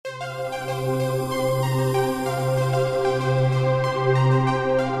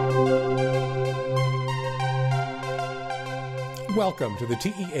Welcome to the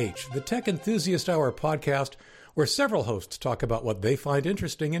TEH, the Tech Enthusiast Hour podcast, where several hosts talk about what they find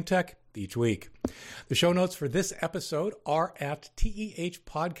interesting in tech each week. The show notes for this episode are at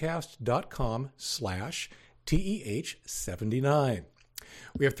tehpodcast.com/TEH79.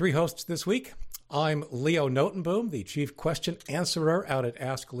 We have three hosts this week. I'm Leo Notenboom, the chief question answerer out at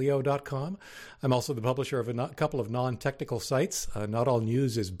AskLeo.com. I'm also the publisher of a couple of non-technical sites,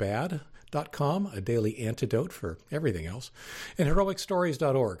 NotAllNewsIsBad.com, a daily antidote for everything else, and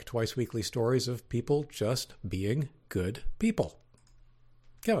HeroicStories.org, twice weekly stories of people just being good people.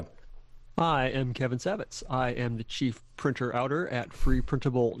 Kevin. I am Kevin Savitz. I am the chief printer outer at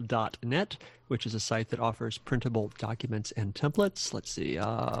freeprintable.net, which is a site that offers printable documents and templates. Let's see,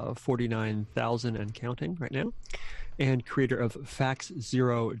 49,000 and counting right now. And creator of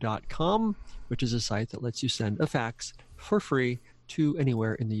faxzero.com, which is a site that lets you send a fax for free to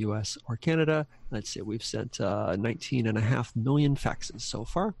anywhere in the U.S. or Canada. Let's see, we've sent 19.5 million faxes so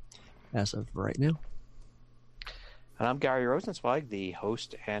far as of right now. And I'm Gary Rosenzweig, the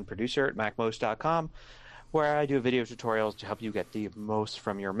host and producer at MacMost.com, where I do video tutorials to help you get the most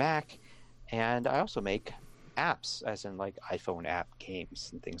from your Mac. And I also make apps, as in like iPhone app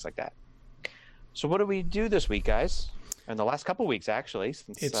games and things like that. So what do we do this week, guys? And the last couple weeks, actually.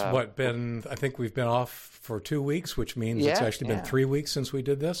 Since, I think we've been off for 2 weeks, which means it's actually been 3 weeks since we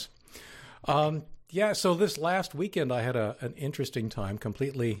did this. So this last weekend I had an interesting time,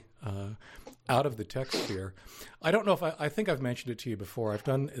 completely out of the tech sphere. I don't know if I think I've mentioned it to you before. I've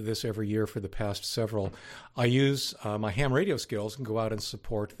done this every year for the past several. I use my ham radio skills and go out and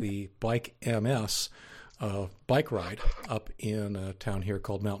support the Bike MS bike ride up in a town here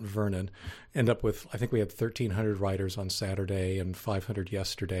called Mount Vernon. End up with, I think we had 1,300 riders on Saturday and 500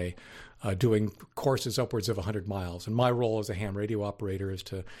 yesterday, doing courses upwards of 100 miles. And my role as a ham radio operator is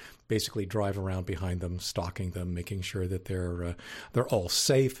to basically drive around behind them, stalking them, making sure that they're all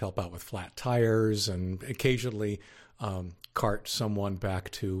safe, help out with flat tires, and occasionally cart someone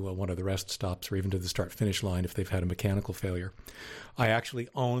back to one of the rest stops or even to the start-finish line if they've had a mechanical failure. I actually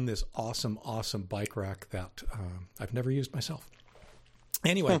own this awesome bike rack that I've never used myself.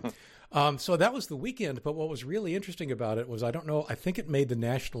 Anyway, so that was the weekend, but what was really interesting about it was, I think it made the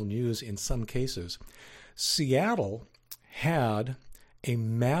national news in some cases. Seattle had a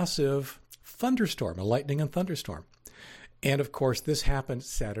massive thunderstorm, a lightning and thunderstorm. And of course, this happened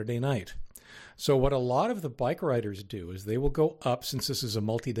Saturday night. So what a lot of the bike riders do is they will go up, since this is a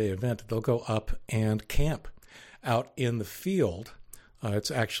multi-day event, they'll go up and camp out in the field. It's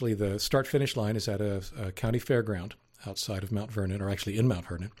actually the start-finish line is at a county fairground outside of Mount Vernon, or actually in Mount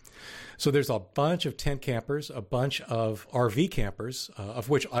Vernon. So there's a bunch of tent campers, a bunch of RV campers, of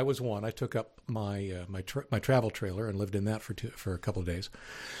which I was one. I took up my travel trailer and lived in that for a couple of days.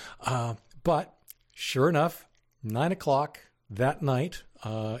 But sure enough, 9 o'clock that night,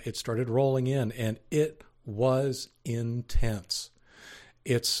 it started rolling in, and it was intense.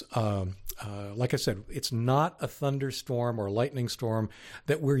 It's, like I said, it's not a thunderstorm or lightning storm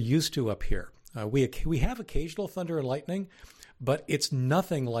that we're used to up here. We have occasional thunder and lightning, but it's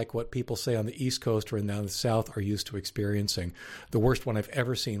nothing like what people say on the East Coast or down the South are used to experiencing. The worst one I've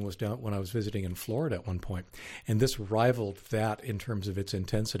ever seen was down when I was visiting in Florida at one point, and this rivaled that in terms of its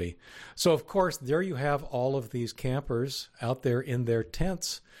intensity. So, of course, there you have all of these campers out there in their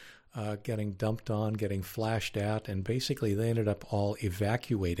tents, getting dumped on, getting flashed at, and basically they ended up all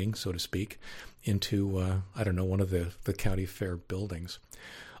evacuating, so to speak, into, one of the county fair buildings.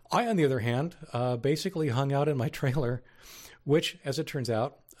 I, on the other hand, basically hung out in my trailer, which, as it turns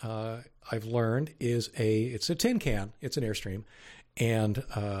out, I've learned it's a tin can. It's an Airstream. And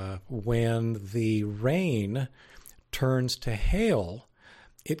when the rain turns to hail,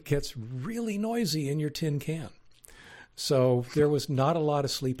 it gets really noisy in your tin can. So there was not a lot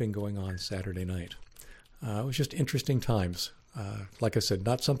of sleeping going on Saturday night. It was just interesting times. Like I said,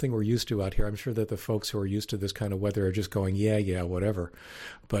 not something we're used to out here. I'm sure that the folks who are used to this kind of weather are just going, yeah, whatever.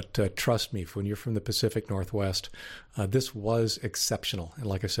 But trust me, when you're from the Pacific Northwest, this was exceptional. And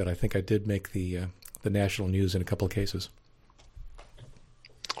like I said, I think I did make the national news in a couple of cases.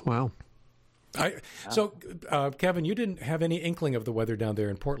 Wow. So, Kevin, you didn't have any inkling of the weather down there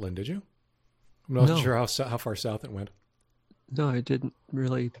in Portland, did you? I'm not sure how far south it went. No, I didn't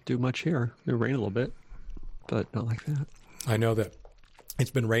really do much here. It rained a little bit, but not like that. I know that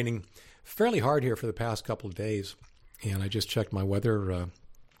it's been raining fairly hard here for the past couple of days, and I just checked my weather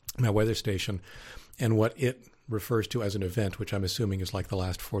station, and what it refers to as an event, which I'm assuming is like the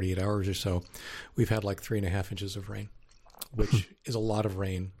last 48 hours or so, we've had like 3.5 inches of rain, which is a lot of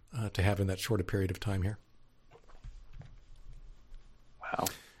rain to have in that short a period of time here. Wow.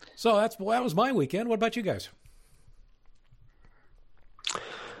 So that was my weekend. What about you guys?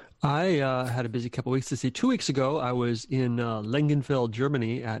 I had a busy couple of weeks. To see, 2 weeks ago, I was in Langenfeld,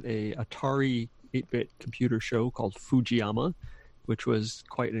 Germany, at a Atari 8-bit computer show called Fujiyama, which was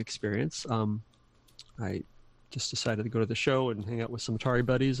quite an experience. I just decided to go to the show and hang out with some Atari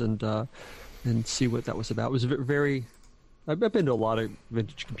buddies and see what that was about. It was very. I've been to a lot of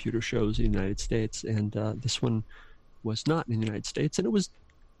vintage computer shows in the United States, and this one was not in the United States, and it was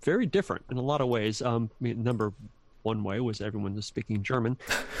very different in a lot of ways. Number one way was everyone was speaking German,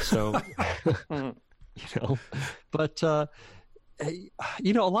 so But a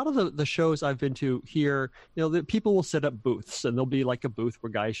lot of the shows I've been to here, the people will set up booths, and there'll be like a booth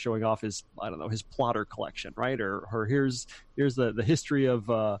where guys showing off his plotter collection, right? Or here's the history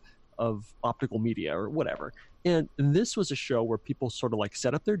of optical media or whatever. And this was a show where people sort of like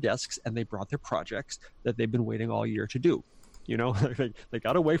set up their desks and they brought their projects that they've been waiting all year to do. They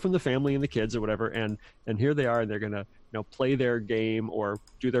got away from the family and the kids or whatever, and here they are, and they're gonna play their game or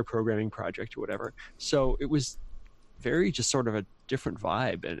do their programming project or whatever. So it was very just sort of a different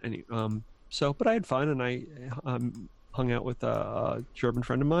vibe, but I had fun, and I hung out with a German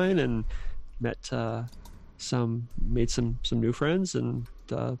friend of mine and made some new friends and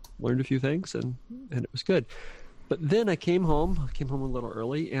learned a few things, and it was good. But then I came home a little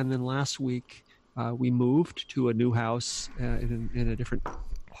early, and then last week we moved to a new house in a different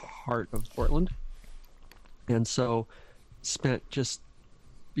part of Portland, and so spent just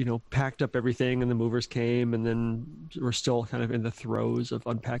packed up everything, and the movers came, and then we're still kind of in the throes of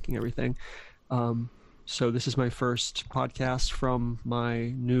unpacking everything. So this is my first podcast from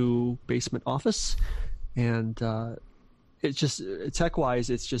my new basement office, and tech-wise,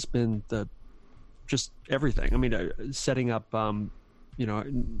 it's just been just everything. I mean, setting up,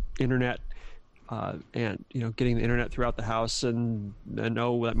 internet, and getting the internet throughout the house, and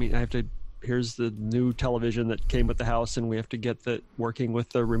I have to. Here's the new television that came with the house, and we have to get that working with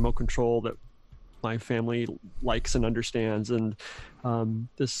the remote control that my family likes and understands, and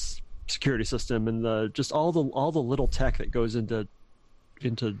this security system, and just all the little tech that goes into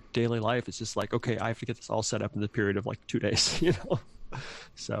daily life. It's just like, okay, I have to get this all set up in the period of like 2 days,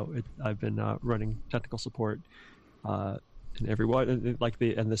 So I've been running technical support in everyone,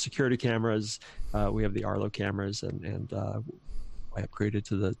 and the security cameras. We have the Arlo cameras, and I upgraded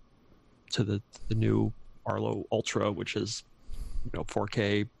to the new Arlo Ultra, which is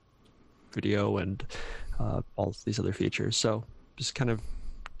 4K video and all these other features. So just kind of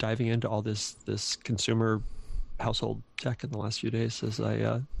diving into all this consumer household tech in the last few days as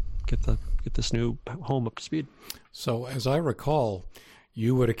I get this new home up to speed. So as I recall,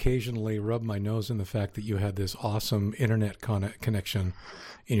 you would occasionally rub my nose in the fact that you had this awesome internet connection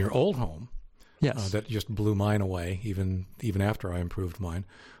in your old home. Yes, that just blew mine away, even after I improved mine.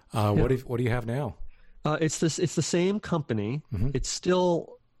 What do you have now? It's the same company. Mm-hmm. It's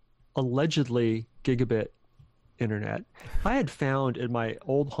still allegedly gigabit internet. I had found in my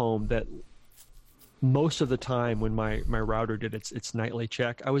old home that most of the time when my router did its nightly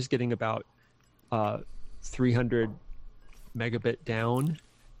check, I was getting about 300 megabit down,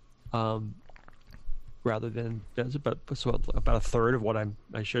 rather than that's about a third of what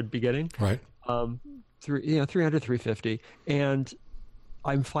I should be getting. Right. 300, 350, and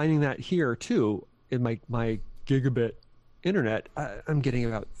I'm finding that here too in my gigabit internet. I'm getting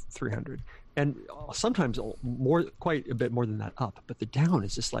about 300, and sometimes quite a bit more than that up. But the down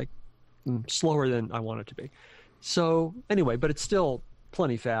is just like slower than I want it to be. So anyway, but it's still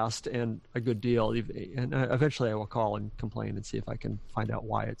plenty fast and a good deal. And eventually, I will call and complain and see if I can find out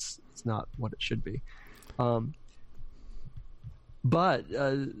why it's not what it should be. But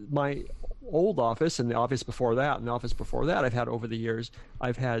my old office and the office before that and the office before that, I've had over the years,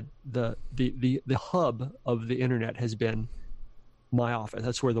 I've had the hub of the internet has been my office.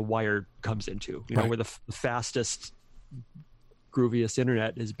 That's where the wire comes into, right. Where the fastest, grooviest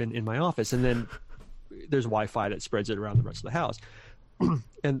internet has been in my office. And then there's Wi-Fi that spreads it around the rest of the house.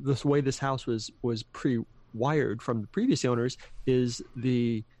 And the way this house was pre-wired from the previous owners is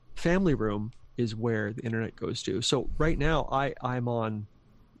the family room is where the internet goes to. So right now I'm on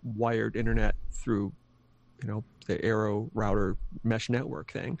wired internet through, the Arrow router mesh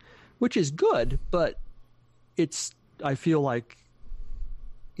network thing, which is good, but I feel like,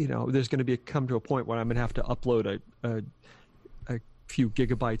 there's going to come to a point where I'm going to have to upload a few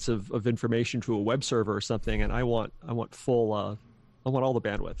gigabytes of information to a web server or something. And I want full, I want all the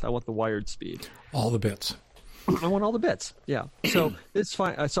bandwidth. I want the wired speed. All the bits. I want all the bits. Yeah. So it's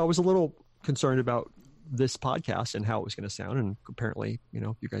fine. So I was a little concerned about this podcast and how it was going to sound, and apparently,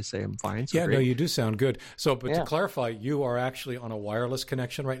 you guys say I'm fine. So yeah, great. No, you do sound good. So, but to clarify, you are actually on a wireless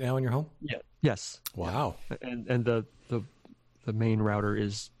connection right now in your home? Yeah. Yes. Wow. And the main router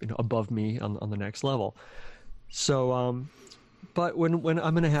is above me on the next level. So, but when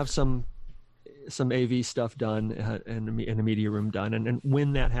I'm going to have some AV stuff done and a media room done, and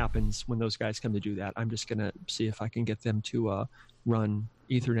when that happens, when those guys come to do that, I'm just going to see if I can get them to run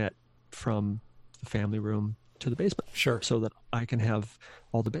Ethernet from the family room to the basement. Sure. So that I can have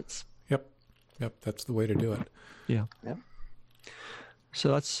all the bits. Yep, that's the way to do it. Yeah.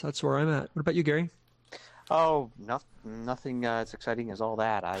 So that's where I'm at. What about you, Gary? Oh, nothing as exciting as all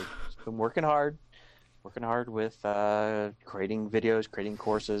that. I've been working hard with creating videos, creating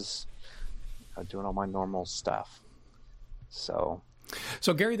courses, doing all my normal stuff. So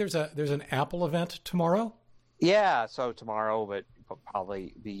Gary, there's an Apple event tomorrow? Yeah, so tomorrow, but it'll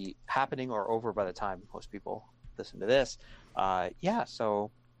probably be happening or over by the time most people listen to this. So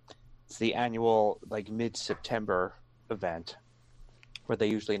it's the annual mid-September event where they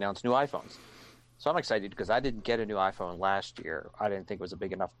usually announce new iPhones. So I'm excited because I didn't get a new iPhone last year. I didn't think it was a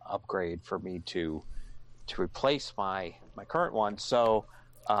big enough upgrade for me to replace my current one. So,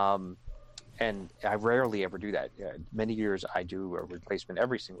 and I rarely ever do that. Many years I do a replacement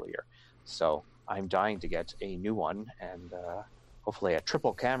every single year. So I'm dying to get a new one and hopefully a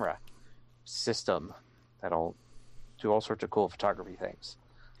triple camera system that'll do all sorts of cool photography things.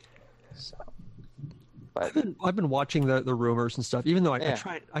 So, but I've been watching the rumors and stuff, even though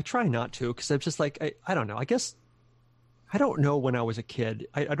I try not to, because I'm just like, I don't know. I guess I don't know when I was a kid.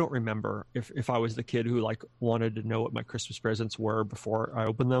 I don't remember if I was the kid who wanted to know what my Christmas presents were before I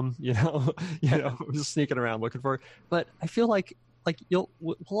opened them. Was sneaking around looking for it. But I feel like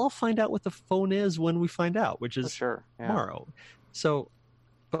we'll all find out what the phone is when we find out, which is tomorrow. So,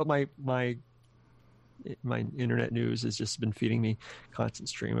 but my internet news has just been feeding me constant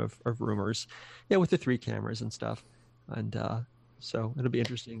stream of rumors, with the 3 cameras and stuff, and so it'll be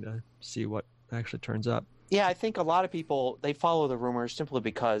interesting to see what actually turns up. Yeah, I think a lot of people, they follow the rumors simply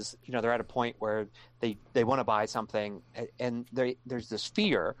because they're at a point where they want to buy something, and there's this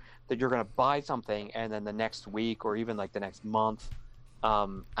fear that you're going to buy something and then the next week or even the next month,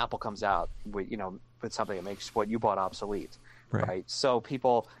 Apple comes out with something that makes what you bought obsolete, right? So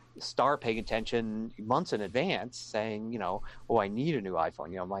people start paying attention months in advance, saying, I need a new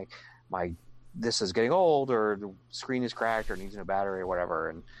iPhone. My this is getting old, or the screen is cracked, or needs a new battery, or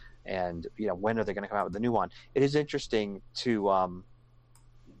whatever. And when are they going to come out with the new one? It is interesting to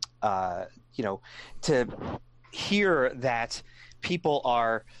to hear that people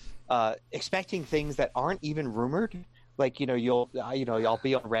are expecting things that aren't even rumored. I'll be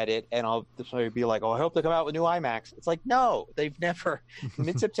on Reddit and I'll be like, I hope they come out with new iMacs. It's like, no, they've never.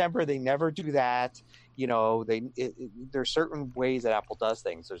 Mid-September, they never do that. There's certain ways that Apple does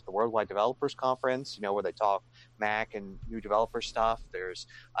things. There's the Worldwide Developers Conference, where they talk Mac and new developer stuff. There's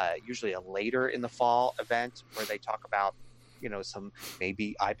usually a later in the fall event where they talk about some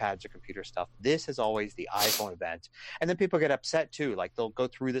maybe iPads or computer stuff. This is always the iPhone event. And then people get upset too. They'll go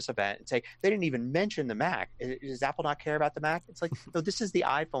through this event and say, they didn't even mention the Mac. Does Apple not care about the Mac? It's like, no, this is the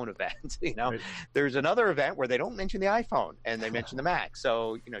iPhone event. Right. There's another event where they don't mention the iPhone and they mention the Mac.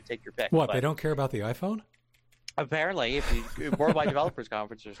 So, take your pick. What, they don't care about the iPhone? Apparently, if you Worldwide Developers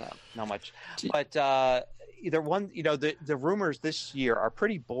Conference, there's not much. But either one, the rumors this year are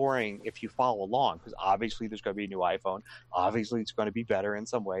pretty boring if you follow along, because obviously there's going to be a new iPhone. Obviously, it's going to be better in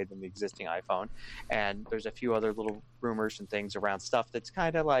some way than the existing iPhone. And there's a few other little rumors and things around stuff that's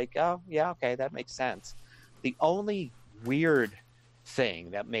kind of like, oh, yeah, okay, that makes sense. The only weird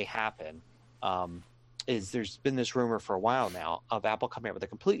thing that may happen is there's been this rumor for a while now of Apple coming out with a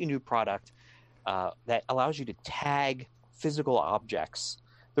completely new product that allows you to tag physical objects.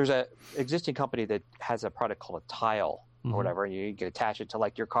 There's a existing company that has a product called a Tile or whatever, and you can attach it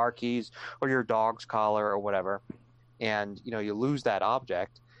to your car keys or your dog's collar or whatever, and you lose that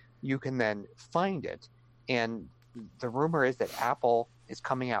object, you can then find it. And the rumor is that Apple is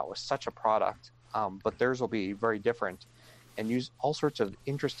coming out with such a product, but theirs will be very different and use all sorts of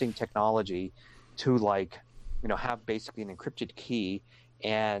interesting technology to have basically an encrypted key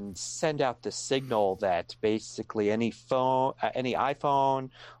and send out the signal that basically any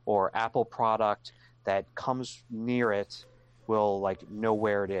iPhone or Apple product that comes near it will know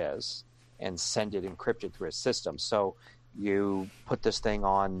where it is and send it encrypted through a system. So you put this thing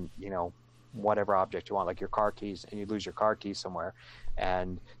on, whatever object you want, like your car keys, and you lose your car keys somewhere,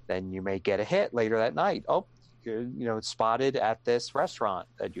 and then you may get a hit later that night. Oh, it's spotted at this restaurant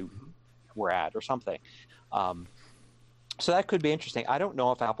that you were at or something. So that could be interesting. I don't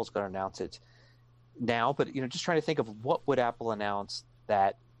know if Apple's going to announce it now, but just trying to think of what would Apple announce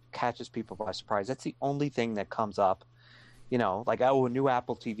that catches people by surprise. That's the only thing that comes up like, oh, a new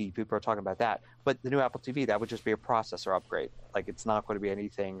Apple TV. People are talking about that. But the new Apple TV, that would just be a processor upgrade. Like, it's not going to be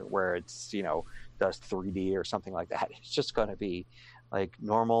anything where it's, does 3D or something like that. It's just going to be like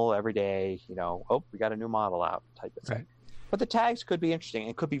normal, everyday, oh, we got a new model out type of thing. Right. But the tags could be interesting.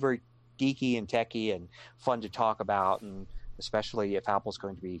 It could be very geeky and techy and fun to talk about, and especially if Apple's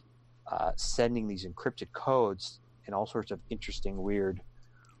going to be sending these encrypted codes in all sorts of interesting, weird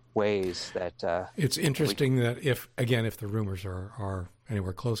ways that it's interesting that if the rumors are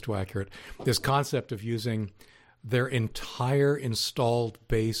anywhere close to accurate, this concept of using their entire installed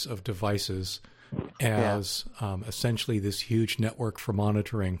base of devices as essentially this huge network for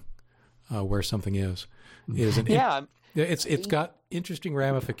monitoring where something is it's got interesting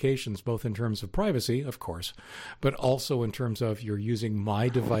ramifications, both in terms of privacy, of course, but also in terms of you're using my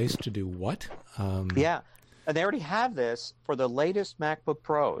device to do what. And they already have this for the latest MacBook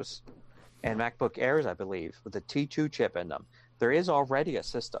Pros and MacBook Airs, I believe, with the T2 chip in them. There is already a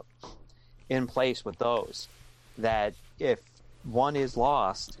system in place with those that if one is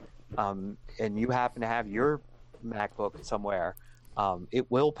lost and you happen to have your MacBook somewhere, it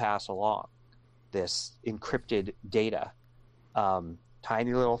will pass along this encrypted data,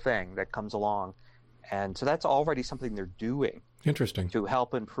 tiny little thing that comes along. And so that's already something they're doing. Interesting. To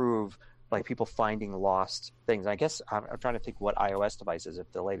help improve like people finding lost things. I guess I'm trying to think what iOS devices,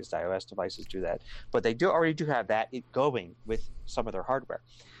 if the latest iOS devices do that, but they already do have that going with some of their hardware.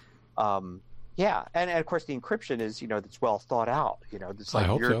 And of course the encryption is, it's well thought out. It's like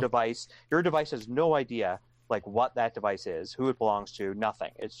your device has no idea like what that device is, who it belongs to,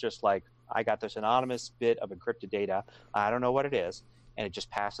 nothing. It's just like, I got this anonymous bit of encrypted data. I don't know what it is, and it just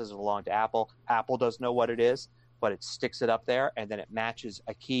passes it along to Apple. Apple does know what it is, but it sticks it up there, and then it matches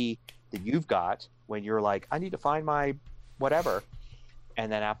a key that you've got when you're like, I need to find my whatever.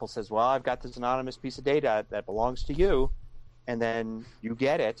 And then Apple says, well, I've got this anonymous piece of data that belongs to you. And then you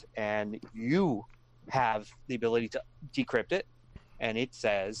get it, and you have the ability to decrypt it. And it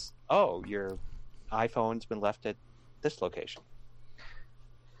says, oh, your iPhone's been left at this location.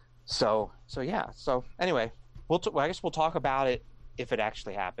 So anyway, I guess we'll talk about it if it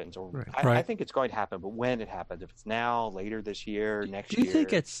actually happens. Or right. I think it's going to happen, but when it happens, if it's now, later this year, next year. Do you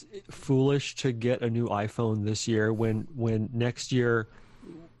think it's foolish to get a new iPhone this year when next year,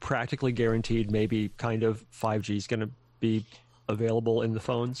 practically guaranteed, maybe kind of 5G is going to be available in the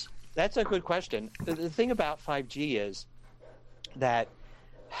phones? That's a good question. The thing about 5G is that,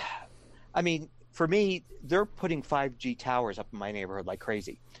 I mean, for me, they're putting 5G towers up in my neighborhood like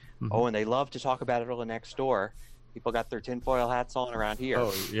crazy. Mm-hmm. Oh, and they love to talk about it on the next door. People got their tinfoil hats on around here.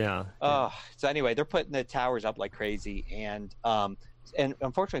 Oh, yeah. So anyway, they're putting the towers up like crazy, and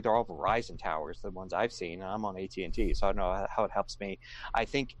unfortunately, they're all Verizon towers, the ones I've seen. I'm on AT&T, so I don't know how it helps me. I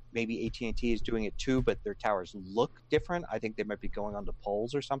think maybe AT&T is doing it too, but their towers look different. I think they might be going onto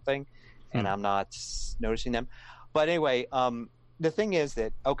poles or something, and I'm not noticing them. But anyway, the thing is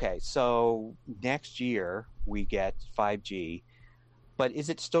that, okay, so next year we get 5G, but is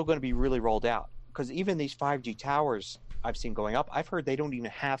it still going to be really rolled out? Because even these 5G towers I've seen going up, I've heard they don't even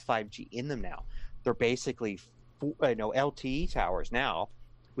have 5G in them now. They're basically LTE towers now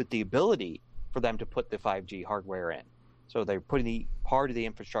with the ability for them to put the 5G hardware in. So they're putting part of the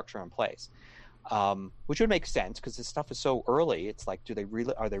infrastructure in place, which would make sense because this stuff is so early. It's like,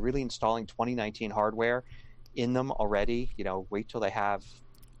 are they really installing 2019 hardware in them already? Wait till they have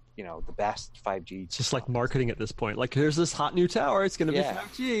the best 5G. It's just like marketing at this point. Like, here's this hot new tower. It's going to be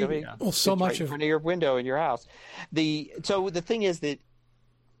 5G. Well, so much in front of your window in your house. So the thing is that,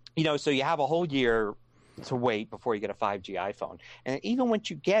 so you have a whole year to wait before you get a 5G iPhone. And even once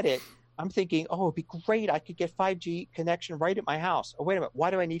you get it, I'm thinking, oh, it'd be great. I could get 5G connection right at my house. Oh, wait a minute.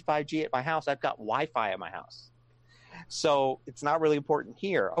 Why do I need 5G at my house? I've got Wi-Fi at my house. So it's not really important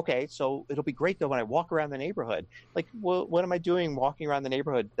here. Okay, so it'll be great, though, when I walk around the neighborhood. Like, what am I doing walking around the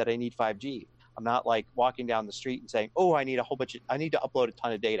neighborhood that I need 5G? I'm not, like, walking down the street and saying, oh, I need to upload a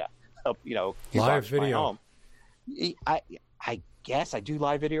ton of data. Live video. I guess I do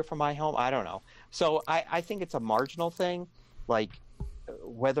live video from my home. I don't know. So I think it's a marginal thing, like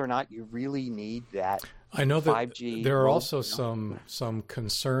whether or not you really need that. I know that 5G there are also some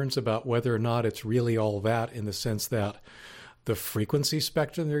concerns about whether or not it's really all that, in the sense that the frequency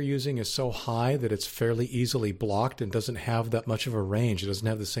spectrum they're using is so high that it's fairly easily blocked and doesn't have that much of a range. It doesn't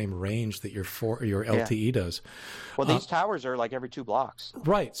have the same range that your LTE does. Well, these towers are like every 2 blocks.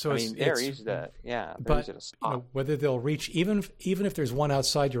 Right. So they're easy to stop. Whether they'll reach, even if there's one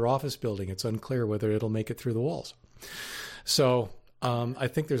outside your office building, it's unclear whether it'll make it through the walls. So I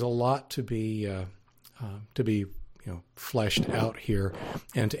think there's a lot to be fleshed out here.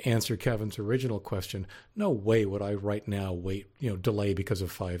 And to answer Kevin's original question, no way would I right now delay because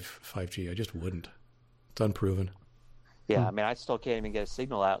of 5G. I just wouldn't. It's unproven. Yeah, I mean, I still can't even get a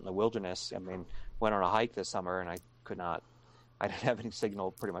signal out in the wilderness. I mean, went on a hike this summer and I didn't have any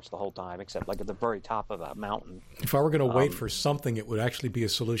signal pretty much the whole time, except like at the very top of a mountain. If I were going to wait for something, it would actually be a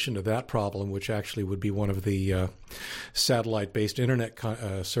solution to that problem, which actually would be one of the satellite-based internet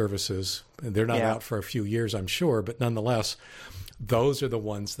services. They're not out for a few years, I'm sure, but nonetheless, those are the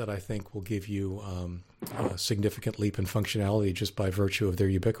ones that I think will give you a significant leap in functionality just by virtue of their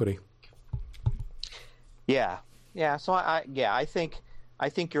ubiquity. Yeah. So I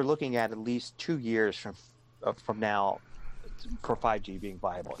think you're looking at least 2 years from now for 5G being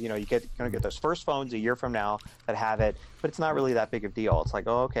viable. You're going to get those first phones a year from now that have it, but it's not really that big of a deal. It's like,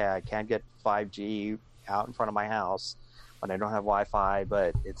 oh, okay, I can get 5G out in front of my house when I don't have Wi-Fi,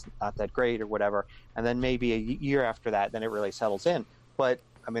 but it's not that great or whatever. And then maybe a year after that, then it really settles in. But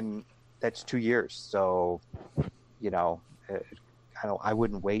I mean, that's 2 years. So, I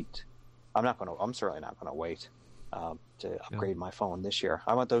wouldn't wait. I'm certainly not going to wait to upgrade my phone this year.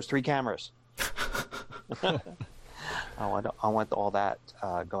 I want those 3 cameras. I want all that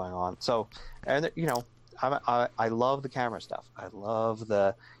going on. So, and I love the camera stuff. I love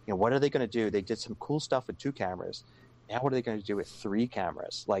what are they going to do? They did some cool stuff with 2 cameras. Now what are they going to do with 3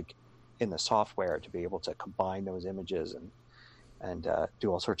 cameras? Like in the software to be able to combine those images and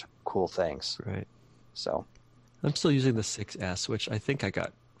do all sorts of cool things. Right. So, I'm still using the 6S, which I think I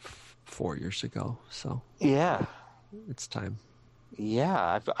got 4 years ago. So yeah, it's time.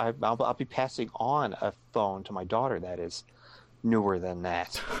 Yeah, I'll be passing on a phone to my daughter that is newer than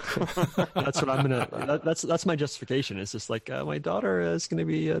that. That's what I'm gonna. That's my justification. It's just like my daughter is going to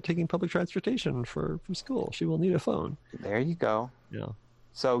be taking public transportation from school. She will need a phone. There you go. Yeah.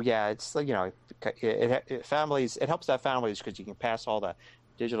 So yeah, it's it families. It helps that families because you can pass all the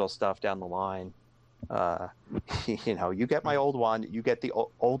digital stuff down the line. You get my old one, you get the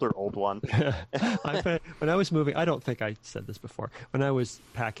older old one. When I was moving, I don't think I said this before. When I was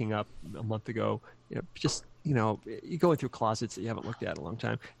packing up a month ago, you're going through closets that you haven't looked at in a long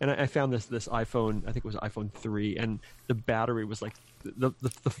time, and I found this iPhone. I think it was iPhone 3, and the battery was like the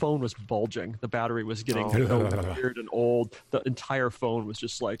phone was bulging. The battery was getting weird and old. The entire phone was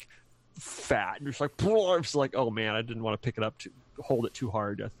just like fat and just like, it's like, oh man, I didn't want to pick it up to hold it too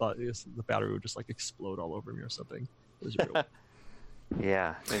hard. I thought the battery would just like explode all over me or something. It was real.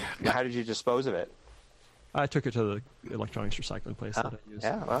 Yeah. How did you dispose of it? I took it to the electronics recycling place that I use.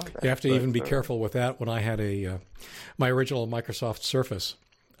 Yeah, well, you have to even be careful with that. When I had my original Microsoft Surface,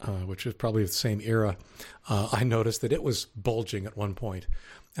 which was probably the same era, I noticed that it was bulging at one point.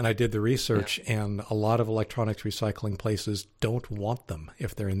 And I did the research, and a lot of electronics recycling places don't want them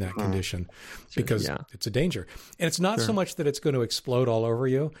if they're in that condition because it's a danger. And it's not so much that it's going to explode all over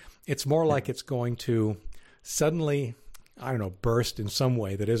you. It's more like it's going to suddenly, burst in some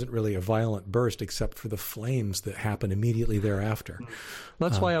way that isn't really a violent burst except for the flames that happen immediately thereafter.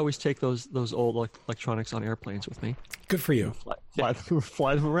 That's why I always take those old electronics on airplanes with me. Good for you.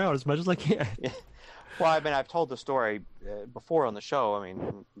 Fly them around as much as I can. Yeah. Well, I mean, I've told the story before on the show. I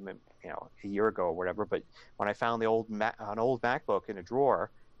mean, a year ago or whatever. But when I found an old MacBook in a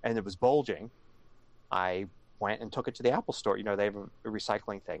drawer and it was bulging, I went and took it to the Apple store. They have a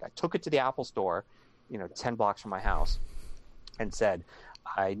recycling thing. I took it to the Apple store, 10 blocks from my house, and said,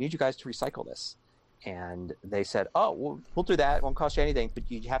 "I need you guys to recycle this." And they said, "Oh, we'll do that. It won't cost you anything, but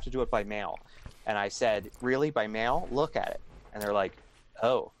you have to do it by mail." And I said, "Really, by mail? Look at it." And they're like,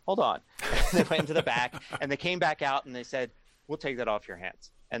 "Oh, hold on." And they went into the back, and they came back out, and they said, "We'll take that off your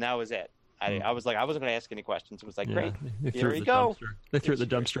hands." And that was it. I was like, I wasn't going to ask any questions. It was like, great, here you go. They threw the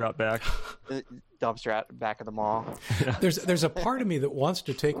dumpster out back. The dumpster out back of the mall. Yeah. There's a part of me that wants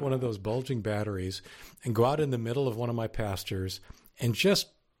to take one of those bulging batteries and go out in the middle of one of my pastures and just,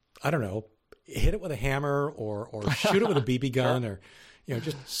 hit it with a hammer or shoot it with a BB gun or,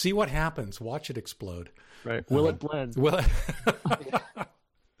 just see what happens. Watch it explode. Right. Will it blend? Will it?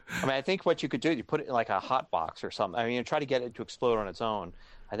 I mean, I think what you could do, you put it in like a hot box or something. I mean, try to get it to explode on its own.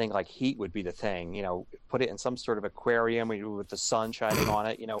 I think like heat would be the thing, put it in some sort of aquarium with the sun shining on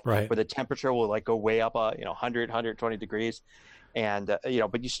it, right, where the temperature will like go way up, 100, 120 degrees. And,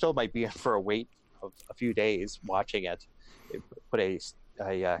 but you still might be in for a wait of a few days watching it. Put a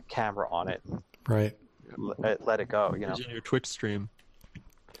camera on it. And right. Let it go, Your Twitch stream.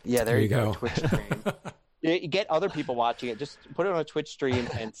 Yeah, there you go. Twitch stream. You get other people watching it. Just put it on a Twitch stream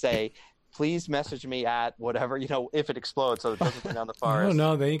and say, please message me at whatever, if it explodes so it doesn't turn down the forest.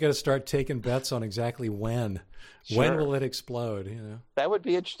 No, then you got to start taking bets on exactly when. Sure. When will it explode? That would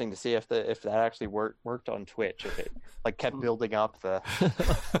be interesting to see if that actually worked on Twitch, if it kept building up the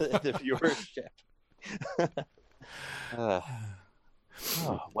viewership.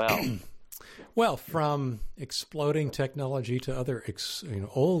 Well, from exploding technology to other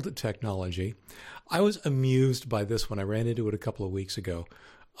old technology, I was amused by this one. I ran into it a couple of weeks ago.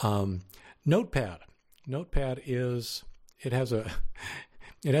 Notepad. Notepad has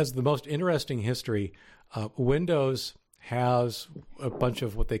the most interesting history. Windows has a bunch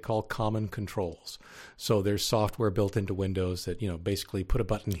of what they call common controls. So there's software built into Windows that basically put a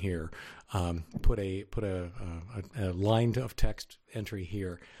button here, put a line of text entry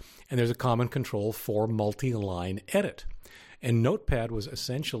here, and there's a common control for multi-line edit. And Notepad was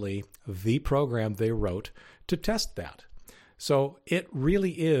essentially the program they wrote to test that. So it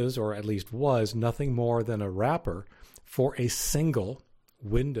really is, or at least was, nothing more than a wrapper for a single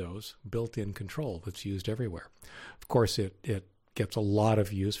Windows built-in control that's used everywhere. Of course, it gets a lot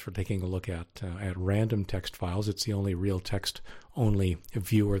of use for taking a look at random text files. It's the only real text-only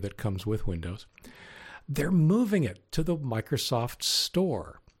viewer that comes with Windows. They're moving it to the Microsoft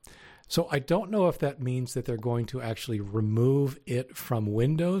Store. So I don't know if that means that they're going to actually remove it from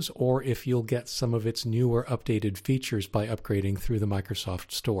Windows or if you'll get some of its newer updated features by upgrading through the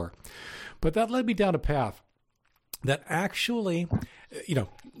Microsoft Store. But that led me down a path that actually,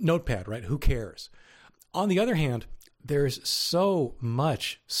 Notepad, right? Who cares? On the other hand, there's so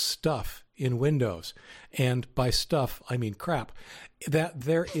much stuff in Windows, and by stuff, I mean crap, that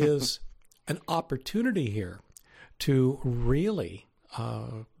there is an opportunity here to really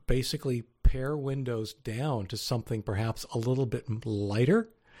basically pare Windows down to something perhaps a little bit lighter,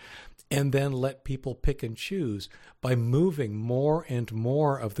 and then let people pick and choose by moving more and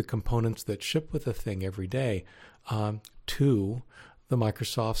more of the components that ship with the thing every day to the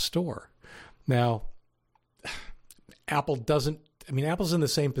Microsoft Store. Now, Apple's in the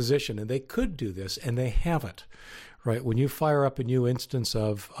same position, and they could do this, and they haven't, right? When you fire up a new instance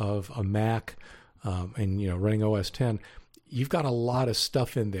of a Mac and running OS X, you've got a lot of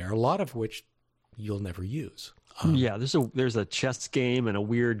stuff in there, a lot of which you'll never use. There's a chess game and a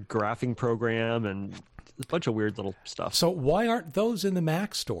weird graphing program and a bunch of weird little stuff. So why aren't those in the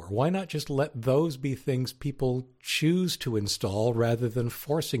Mac Store? Why not just let those be things people choose to install rather than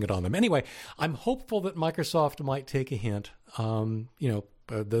forcing it on them? Anyway, I'm hopeful that Microsoft might take a hint.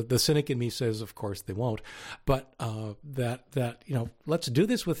 The cynic in me says, of course, they won't. But let's do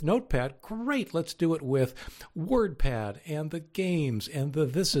this with Notepad. Great. Let's do it with WordPad and the games and the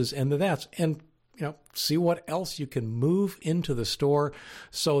thises and the that's. And, see what else you can move into the store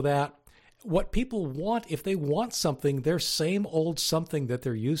so that what people want, if they want something, their same old something that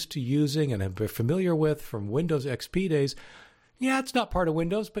they're used to using and have been familiar with from Windows XP days, it's not part of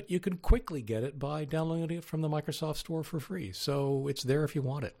Windows, but you can quickly get it by downloading it from the Microsoft Store for free. So it's there if you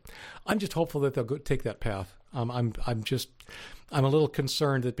want it. I'm just hopeful that they'll take that path. I'm a little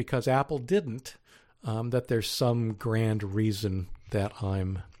concerned that because Apple didn't, that there's some grand reason that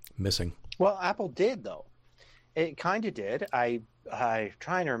I'm missing. Well, Apple did, though. It kind of did. I'm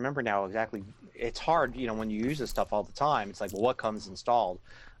trying to remember now exactly. It's hard, when you use this stuff all the time. It's like, well, what comes installed?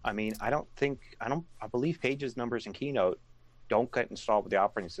 I mean, I believe Pages, Numbers, and Keynote don't get installed with the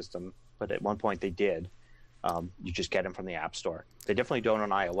operating system, but at one point they did. You just get them from the App Store. They definitely don't on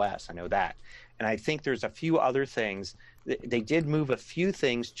iOS. I know that. And I think there's a few other things. They did move a few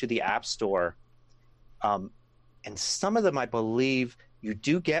things to the App Store. And some of them, I believe, you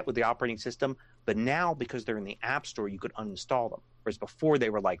do get with the operating system, but now because they're in the App Store, you could uninstall them. Whereas before they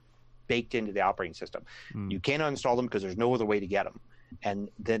were baked into the operating system. You can't uninstall them because there's no other way to get them.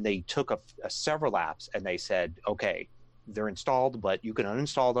 And then they took several apps and they said, okay, they're installed, but you can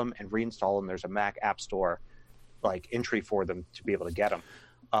uninstall them and reinstall them. There's a Mac App Store entry for them to be able to get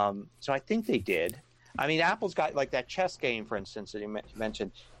them. So I think they did. I mean, Apple's got that chess game, for instance, that you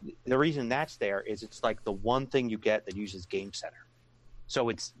mentioned. The reason that's there is it's the one thing you get that uses Game Center. So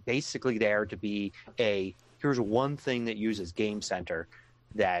it's basically there to be here's one thing that uses Game Center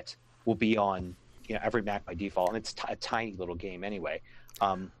that will be on every Mac by default, and it's a tiny little game anyway.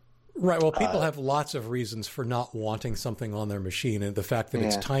 Right. Well, people have lots of reasons for not wanting something on their machine, and the fact that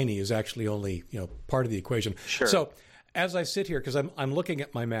it's tiny is actually only part of the equation. Sure. So as I sit here, because I'm looking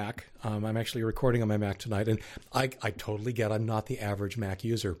at my Mac, I'm actually recording on my Mac tonight, and I totally get I'm not the average Mac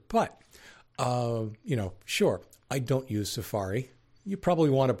user, but sure, I don't use Safari. You probably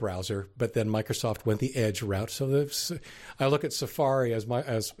want a browser, but then Microsoft went the Edge route. So I look at Safari as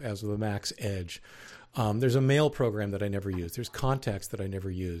the Mac's Edge. There's a mail program that I never use. There's contacts that I never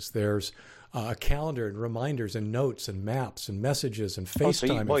use. There's a calendar and reminders and notes and maps and messages and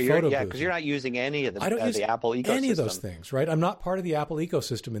FaceTime and photo booths. Because you're not using any of the, I don't use the Apple ecosystem. any of those things, right? I'm not part of the Apple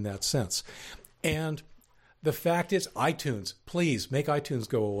ecosystem in that sense. And the fact is, iTunes, please make iTunes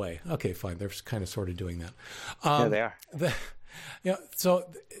go away. Okay, fine. They're kind of sort of doing that. Yeah, they are. So,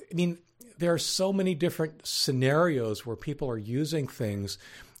 I mean, there are so many different scenarios where people are using things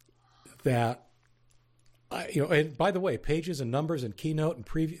that, and by the way, Pages and Numbers and Keynote and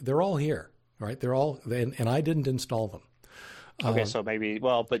Preview, they're all here, right? They're all, and I didn't install them. Okay, so maybe,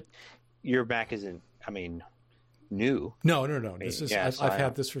 but your Mac isn't, new. No. This is, I've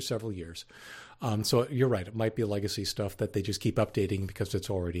had this for several years. So you're right. It might be legacy stuff that they just keep updating because it's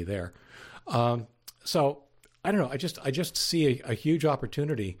already there. So I don't know. I just see a huge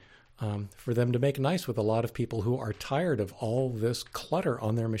opportunity for them to make nice with a lot of people who are tired of all this clutter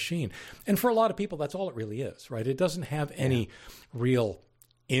on their machine. And for a lot of people, that's all it really is, right? It doesn't have any real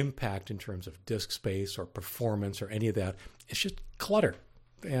impact in terms of disk space or performance or any of that. It's just clutter,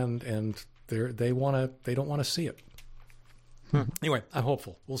 and they don't want to see it. Anyway, I'm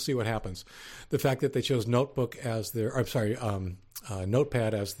hopeful. We'll see what happens. The fact that they chose Notepad as their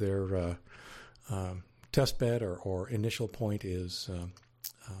test bed or initial point is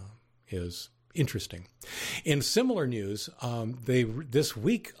interesting. In similar news, this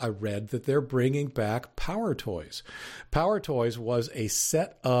week I read that they're bringing back Power Toys. Power Toys was a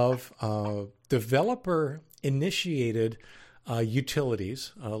set of developer-initiated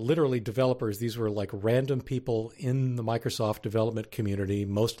utilities, literally developers. These were like random people in the Microsoft development community,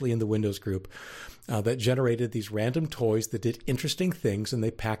 mostly in the Windows group, that generated these random toys that did interesting things, and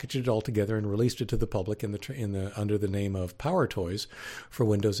they packaged it all together and released it to the public under the name of Power Toys for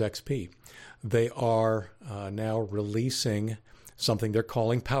Windows XP. They are now releasing something they're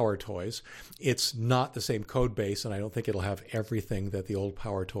calling Power Toys. It's not the same code base, and I don't think it'll have everything that the old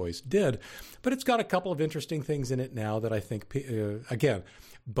Power Toys did, but it's got a couple of interesting things in it now that I think, again,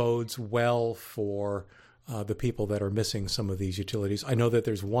 bodes well for the people that are missing some of these utilities. I know that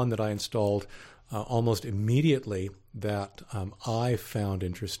there's one that I installed almost immediately that I found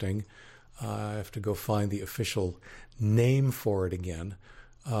interesting. I have to go find the official name for it again.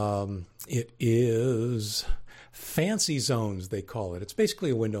 It is Fancy Zones, they call it. It's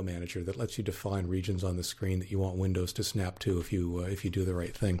basically a window manager that lets you define regions on the screen that you want Windows to snap to if you do the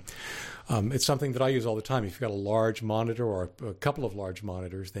right thing. It's something that I use all the time. If you've got a large monitor or a couple of large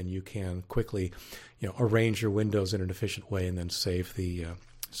monitors, then you can quickly, arrange your windows in an efficient way and then save the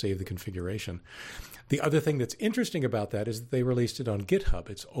configuration. The other thing that's interesting about that is that they released it on GitHub.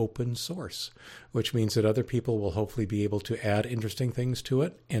 It's open source, which means that other people will hopefully be able to add interesting things to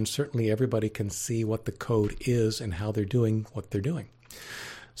it, and certainly everybody can see what the code is and how they're doing what they're doing.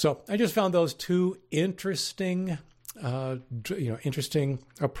 So I just found those two interesting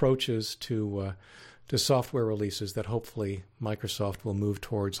approaches to software releases that hopefully Microsoft will move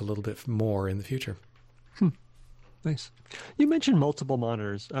towards a little bit more in the future. Nice. You mentioned multiple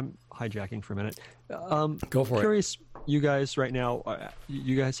monitors. I'm hijacking for a minute. Go for it. Curious, you guys right now,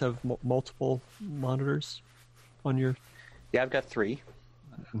 you guys have multiple monitors on your... Yeah, I've got 3.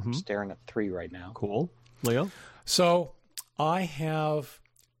 I'm staring at 3 right now. Cool. Leo? So I have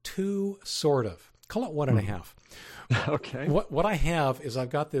 2, sort of. Call it 1.5. Okay. What I have is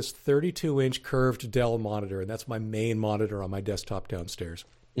I've got this 32-inch curved Dell monitor, and that's my main monitor on my desktop downstairs.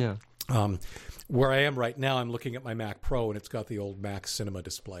 Yeah. Where I am right now, I'm looking at my Mac Pro, and it's got the old Mac Cinema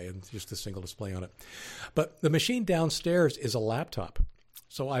display and just a single display on it. But the machine downstairs is a laptop.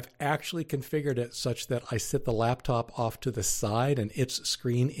 So I've actually configured it such that I sit the laptop off to the side, and its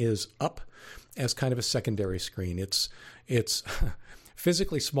screen is up as kind of a secondary screen. It's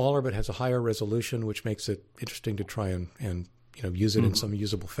physically smaller, but has a higher resolution, which makes it interesting to try and use it in some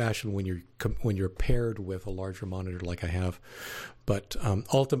usable fashion when you're paired with a larger monitor like I have. But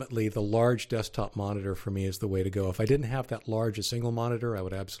ultimately, the large desktop monitor for me is the way to go. If I didn't have that large a single monitor, I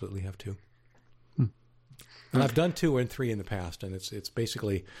would absolutely have 2. And I've done 2 and 3 in the past, and it's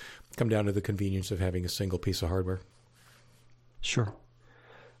basically come down to the convenience of having a single piece of hardware. Sure.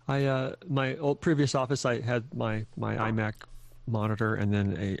 My old previous office, I had my iMac monitor and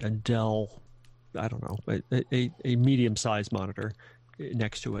then a Dell, I don't know, a medium-sized monitor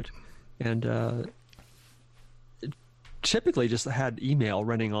next to it. And typically just had email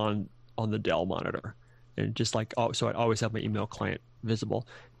running on the Dell monitor. And just like, so I always have my email client visible.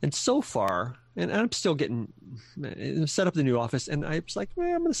 And so far, and I'm still getting set up the new office, and I was like,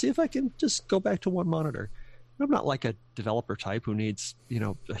 I'm going to see if I can just go back to one monitor. I'm not like a developer type who needs,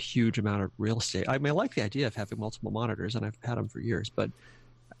 a huge amount of real estate. I like the idea of having multiple monitors, and I've had them for years, but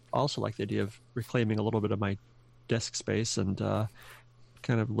also like the idea of reclaiming a little bit of my desk space and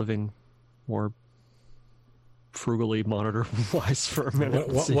kind of living more frugally monitor-wise for a minute.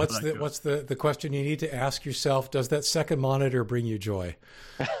 What's the question you need to ask yourself? Does that second monitor bring you joy?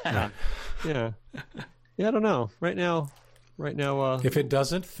 Yeah, I don't know. Right now. If it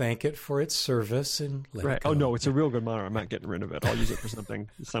doesn't, thank it for its service and let it go. Oh no, it's a real good monitor. I'm not getting rid of it. I'll use it for something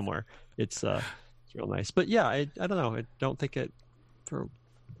somewhere. It's real nice. But yeah, I don't know. I don't think it for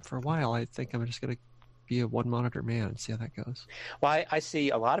a while. I think I'm just gonna be a one monitor man and see how that goes. Well, I see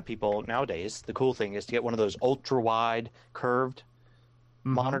a lot of people nowadays. The cool thing is to get one of those ultra wide curved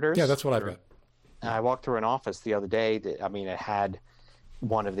monitors. Yeah, that's what I've got. I walked through an office the other day. It had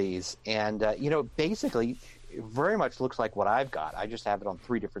one of these, and basically, it very much looks like what I've got. I just have it on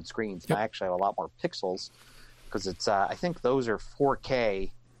 3 different screens. Yep. And I actually have a lot more pixels because it's. I think those are 4K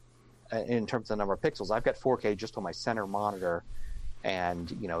in terms of the number of pixels. I've got 4K just on my center monitor,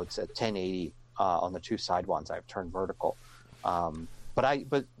 and it's at 1080 on the 2 side ones. I've turned vertical, but I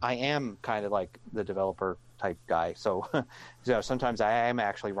am kind of like the developer type guy. So, sometimes I am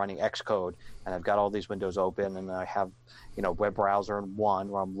actually running Xcode, and I've got all these windows open, and I have web browser in one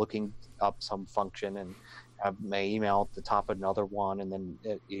where I'm looking up some function and have my email at the top of another one, and then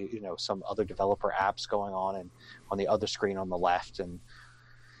some other developer apps going on and on the other screen on the left. And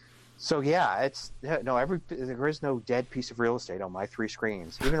so there is no dead piece of real estate on my 3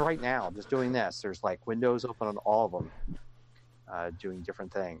 screens. Even right now, just doing this, there's like windows open on all of them, doing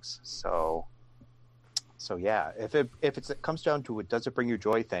different things. So yeah, if it comes down to it, does it bring you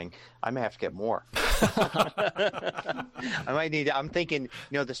joy thing, I may have to get more. I might need. I'm thinking,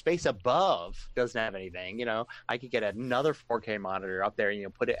 the space above doesn't have anything. I could get another 4K monitor up there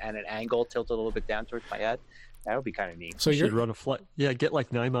and put it at an angle, tilt it a little bit down towards my head. That would be kind of neat. So you should run a flight. Yeah, get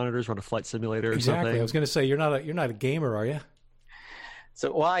like 9 monitors, run a flight simulator. Or something. I was going to say you're not a gamer, are you?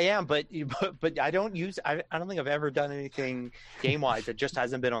 So, well, I am, but I don't use. I don't think I've ever done anything game wise that just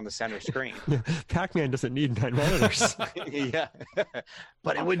hasn't been on the center screen. Pac-Man doesn't need 9 monitors. Yeah,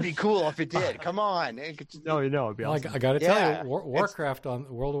 but it would be cool if it did. Come on. No, it'd be awesome. I got to tell you,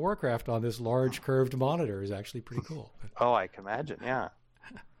 World of Warcraft on this large curved monitor is actually pretty cool. Oh, I can imagine. Yeah.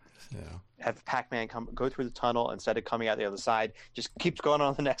 Yeah. Have Pac-Man go through the tunnel instead of coming out the other side. Just keeps going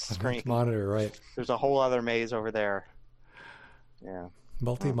on the next screen. Monitor, right? There's a whole other maze over there. Yeah.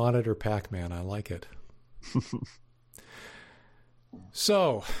 Multi-monitor Pac-Man. I like it.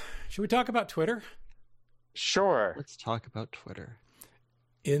 So, should we talk about Twitter? Sure. Let's talk about Twitter.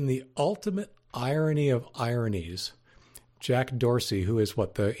 In the ultimate irony of ironies, Jack Dorsey, who is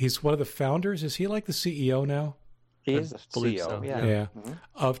he's one of the founders. Is he like the CEO now? He is the CEO, so. Yeah. Mm-hmm.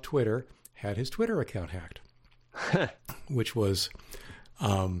 Of Twitter, had his Twitter account hacked, which was,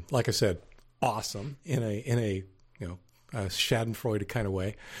 like I said, awesome in a Schadenfreude kind of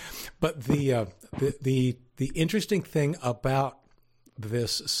way. But the interesting thing about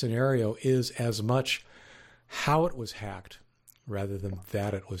this scenario is as much how it was hacked rather than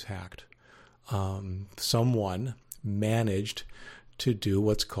that it was hacked. Someone managed to do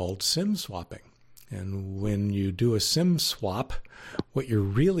what's called SIM swapping. And when you do a SIM swap, what you're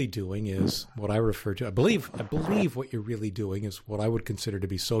really doing is what I refer to, I believe what you're really doing is what I would consider to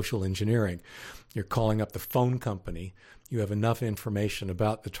be social engineering. You're calling up the phone company. You have enough information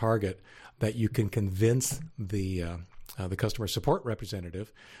about the target that you can convince the customer support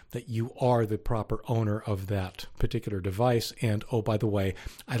representative that you are the proper owner of that particular device. And, oh, by the way,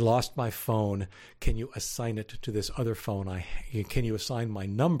 I lost my phone. Can you assign it to this other phone? Can you assign my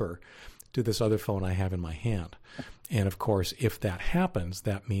number to this other phone I have in my hand? And of course, if that happens,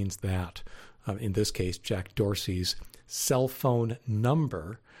 that means that, in this case, Jack Dorsey's cell phone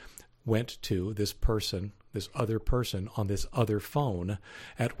number went to this other person on this other phone,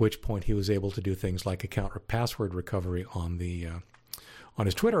 at which point he was able to do things like account or password recovery on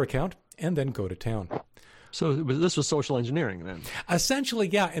his Twitter account and then go to town. So this was social engineering then? Essentially,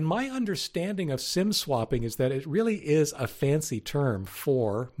 yeah. And my understanding of SIM swapping is that it really is a fancy term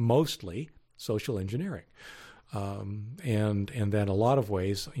for mostly social engineering. And then a lot of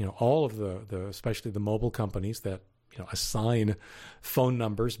ways, all of the especially the mobile companies that assign phone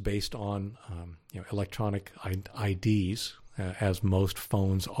numbers based on electronic IDs, as most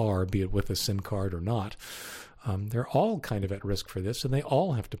phones are, be it with a SIM card or not. They're all kind of at risk for this, and they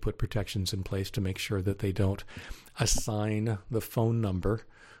all have to put protections in place to make sure that they don't assign the phone number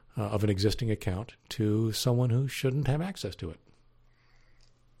of an existing account to someone who shouldn't have access to it.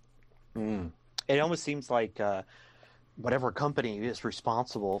 It almost seems like whatever company is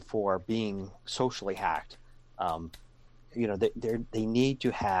responsible for being socially hacked, they need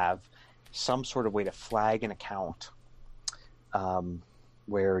to have some sort of way to flag an account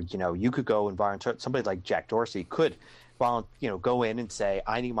where, you could go and somebody like Jack Dorsey could, go in and say,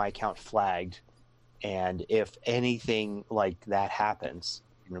 I need my account flagged. And if anything like that happens,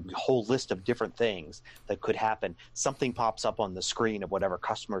 a whole list of different things that could happen, something pops up on the screen of whatever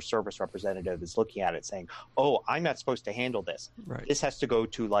customer service representative is looking at it saying, oh, I'm not supposed to handle this. Right. This has to go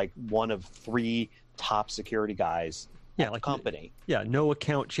to like one of 3 top security guys at the company. Yeah, no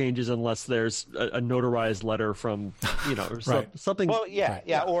account changes unless there's a notarized letter from, right. something. Well,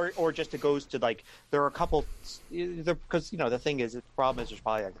 yeah. Or just it goes to like, there are a couple, because, the thing is, the problem is there's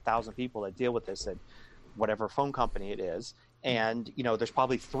probably like 1,000 people that deal with this at whatever phone company it is. And, there's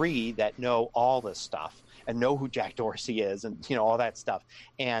probably 3 that know all this stuff and know who Jack Dorsey is and, all that stuff.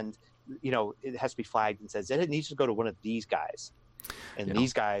 And, it has to be flagged and says it needs to go to one of these guys. And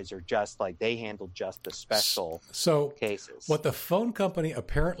these guys are just like, they handle just the special cases. What the phone company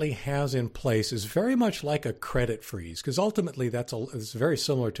apparently has in place is very much like a credit freeze, because ultimately it's very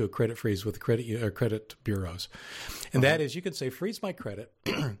similar to a credit freeze with credit bureaus. And that is, you can say, freeze my credit.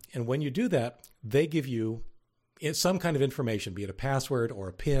 And when you do that, they give you some kind of information, be it a password or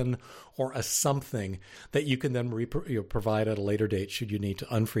a PIN or a something that you can then provide at a later date should you need to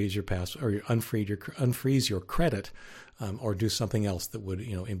unfreeze your password or unfreeze your credit, or do something else that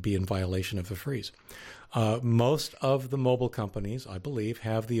would be in violation of the freeze. Most of the mobile companies, I believe,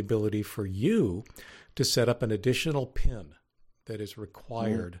 have the ability for you to set up an additional PIN that is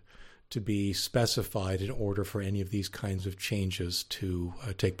required to be specified in order for any of these kinds of changes to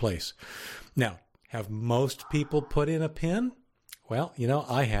take place. Now, have most people put in a PIN? Well,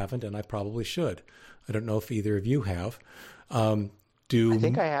 I haven't, and I probably should. I don't know if either of you have. I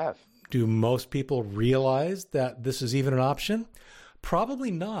think I have. Do most people realize that this is even an option?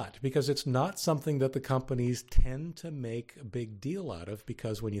 Probably not, because it's not something that the companies tend to make a big deal out of,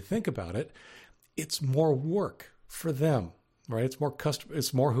 because when you think about it, it's more work for them. Right,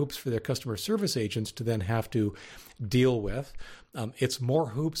 it's more hoops for their customer service agents to then have to deal with. It's more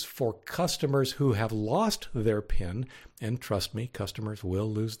hoops for customers who have lost their PIN, and trust me, customers will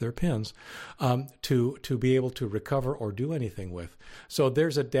lose their PINs, to be able to recover or do anything with. So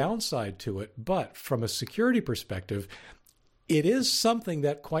there's a downside to it, but from a security perspective, it is something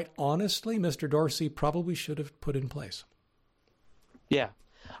that, quite honestly, Mr. Dorsey probably should have put in place. Yeah.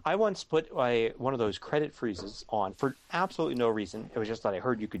 I once put one of those credit freezes on for absolutely no reason. It was just that I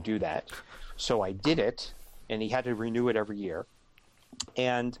heard you could do that. So I did it, and he had to renew it every year.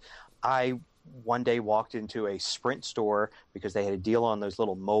 And I one day walked into a Sprint store because they had a deal on those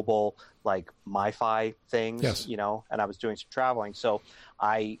little mobile, like, MiFi things, yes. And I was doing some traveling. So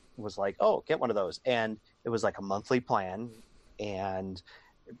I was like, oh, get one of those. And it was like a monthly plan. And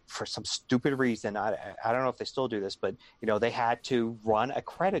for some stupid reason, I don't know if they still do this, but, they had to run a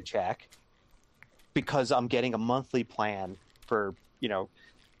credit check because I'm getting a monthly plan for,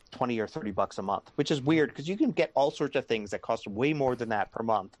 $20 or $30 a month, which is weird because you can get all sorts of things that cost way more than that per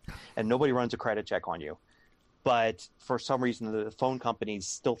month, and nobody runs a credit check on you. But for some reason, the phone companies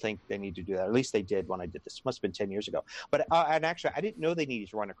still think they need to do that. At least they did when I did this. It must have been 10 years ago. But and actually, I didn't know they needed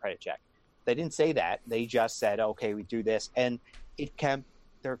to run a credit check. They didn't say that. They just said, okay, we do this. And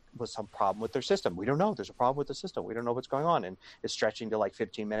there was some problem with their system. We don't know. There's a problem with the system. We don't know what's going on. And it's stretching to like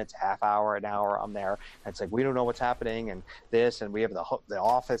 15 minutes, half hour, an hour. I'm there. And it's like, we don't know what's happening and this. And we have the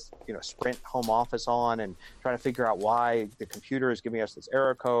office, Sprint home office on and trying to figure out why the computer is giving us this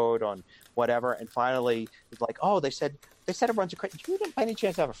error code on whatever. And finally, it's like, oh, they said it runs a credit. Do you by any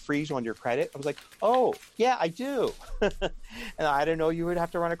chance have a freeze on your credit? I was like, oh, yeah, I do. And I didn't know you would have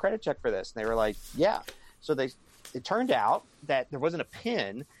to run a credit check for this. And they were like, yeah. So it turned out that there wasn't a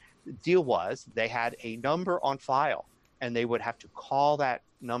PIN. The deal was they had a number on file, and they would have to call that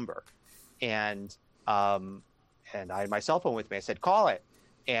number. And I had my cell phone with me. I said, call it.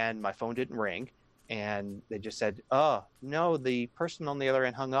 And my phone didn't ring. And they just said, oh, no, the person on the other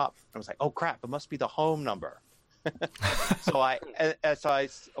end hung up. I was like, oh, crap, it must be the home number. So I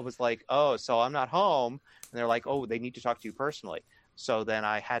was like, oh, so I'm not home. And they're like, oh, they need to talk to you personally. So then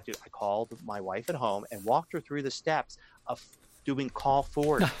I called my wife at home and walked her through the steps of doing call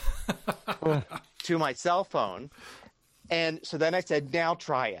forward to my cell phone. And so then I said, now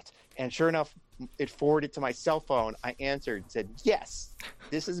try it. And sure enough, it forwarded to my cell phone. I answered, said, yes,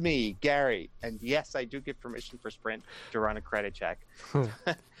 this is me, Gary. And yes, I do give permission for Sprint to run a credit check.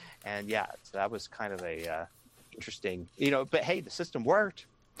 And so that was kind of a interesting, but hey, the system worked.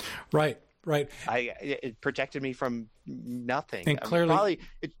 Right. Right. It protected me from nothing. And clearly, probably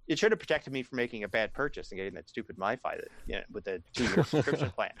it should have protected me from making a bad purchase and getting that stupid MiFi with the 2-year subscription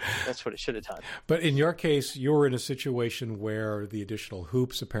plan. That's what it should have done. But in your case, you were in a situation where the additional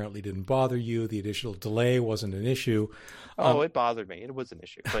hoops apparently didn't bother you. The additional delay wasn't an issue. It bothered me. It was an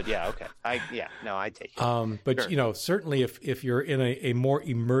issue. But yeah, okay. I take it. But sure. Certainly if you're in a more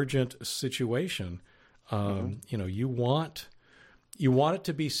emergent situation, you want it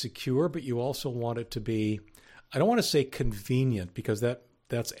to be secure, but you also want it to be, I don't want to say convenient because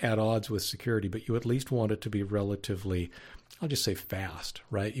that's at odds with security, but you at least want it to be relatively, I'll just say fast,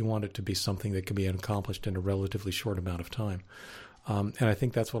 right? You want it to be something that can be accomplished in a relatively short amount of time. And I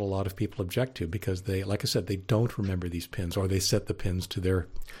think that's what a lot of people object to because they, like I said, they don't remember these pins or they set the pins to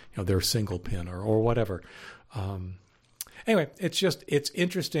their single pin or whatever. Anyway, it's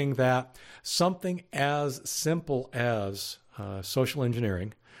interesting that something as simple as social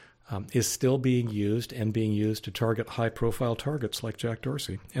engineering is still being used to target high-profile targets like Jack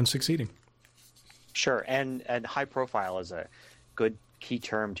Dorsey and succeeding. Sure, and high profile is a good key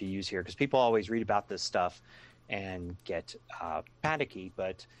term to use here because people always read about this stuff and get panicky,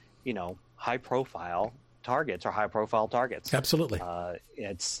 but high-profile targets are high-profile targets. Absolutely,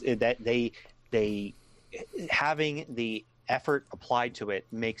 that they having the effort applied to it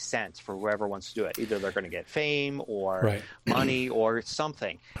makes sense for whoever wants to do it. Either they're going to get fame or money or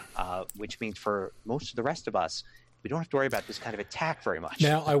something, which means for most of the rest of us, we don't have to worry about this kind of attack very much.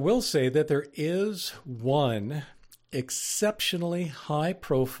 Now, I will say that there is one exceptionally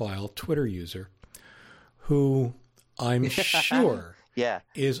high-profile Twitter user who I'm sure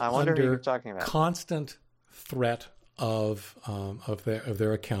is under constant threat of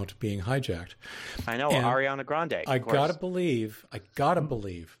their account being hijacked. I know, and Ariana Grande. I gotta believe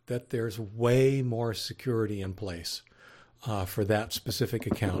that there's way more security in place for that specific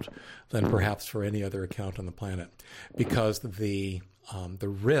account than perhaps for any other account on the planet, because the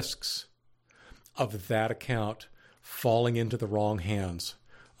risks of that account falling into the wrong hands,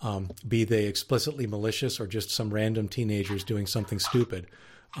 be they explicitly malicious or just some random teenagers doing something stupid,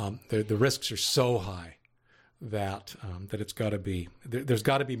 the risks are so high that it's got to be there's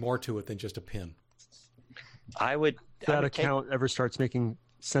got to be more to it than just a pin. If that account ever starts making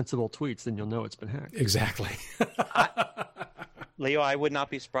sensible tweets, then you'll know it's been hacked. Exactly. Leo, I would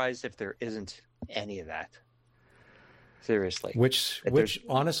not be surprised if there isn't any of that. Seriously, which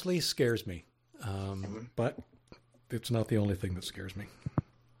honestly scares me, but it's not the only thing that scares me.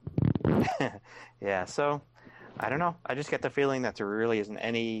 Yeah, so I don't know. I just get the feeling that there really isn't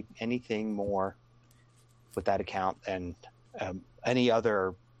anything more with that account than any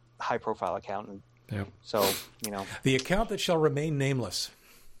other high-profile account. Yeah. So, the account that shall remain nameless.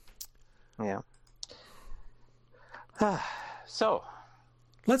 Yeah. So,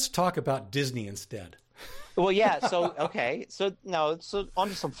 let's talk about Disney instead. Well, yeah. So, okay. So on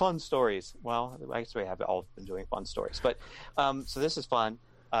to some fun stories. Well, I guess we have all been doing fun stories, but so this is fun.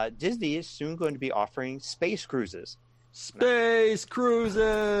 Disney is soon going to be offering space cruises. Space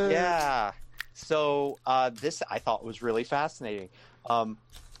cruises. Yeah. So this I thought was really fascinating.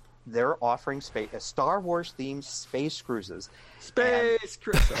 They're offering Star Wars themed space cruises. Space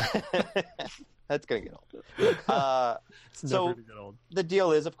cruises. That's gonna get old. So the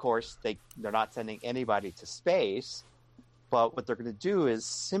deal is, of course, they're not sending anybody to space, but what they're going to do is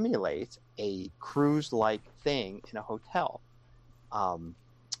simulate a cruise-like thing in a hotel.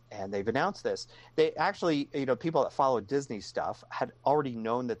 And they've announced this. They actually, people that follow Disney stuff had already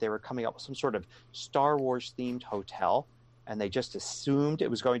known that they were coming up with some sort of Star Wars themed hotel, and they just assumed it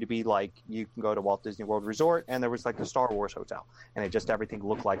was going to be like you can go to Walt Disney World Resort and there was like the Star Wars hotel, and everything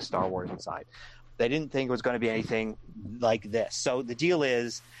looked like Star Wars inside. They didn't think it was going to be anything like this. So the deal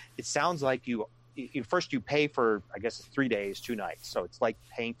is, it sounds like you first you pay for, I guess, 3 days, 2 nights. So it's like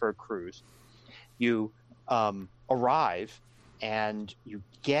paying for a cruise. You arrive and you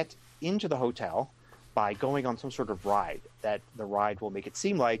get into the hotel by going on some sort of ride. That the ride will make it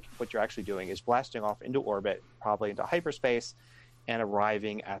seem like what you're actually doing is blasting off into orbit, probably into hyperspace, and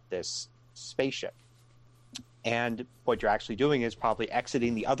arriving at this spaceship. And what you're actually doing is probably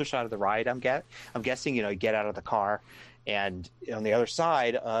exiting the other side of the ride. I'm guessing, you get out of the car, and on the other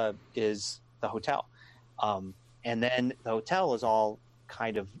side is the hotel. And then the hotel is all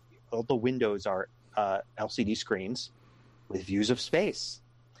the windows are LCD screens with views of space,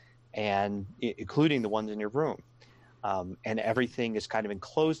 and including the ones in your room. And everything is kind of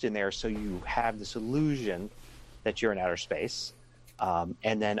enclosed in there, so you have this illusion that you're in outer space.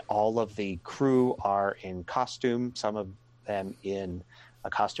 And then all of the crew are in costume, some of them in a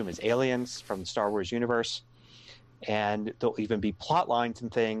costume as aliens from the Star Wars universe. And there'll even be plot lines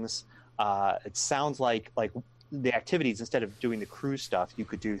and things It sounds like the activities, instead of doing the cruise stuff, you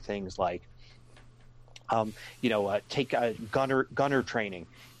could do things like, take a gunner training.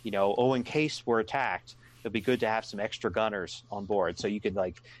 In case we're attacked, it'd be good to have some extra gunners on board, so you could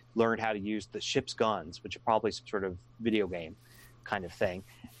learn how to use the ship's guns, which are probably some sort of video game kind of thing.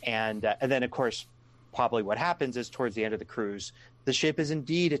 And then, of course, probably what happens is towards the end of the cruise, the ship is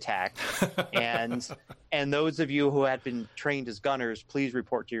indeed attacked, and those of you who had been trained as gunners, please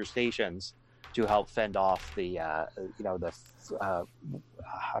report to your stations to help fend off the I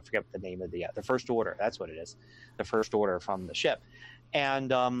forget the name of the First Order. That's what it is, the First Order from the ship, and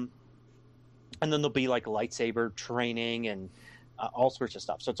then there'll be lightsaber training and all sorts of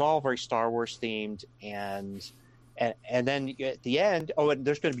stuff. So it's all very Star Wars themed, and then at the end, and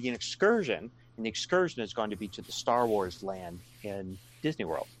there's going to be an excursion, and the excursion is going to be to the Star Wars land in Disney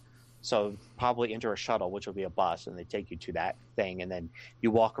World. So probably enter a shuttle, which will be a bus, and they take you to that thing, and then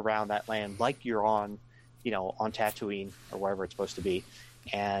you walk around that land like you're on Tatooine or wherever it's supposed to be,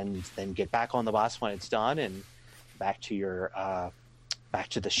 and then get back on the bus when it's done, and back to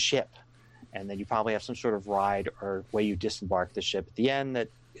the ship, and then you probably have some sort of ride or way you disembark the ship at the end that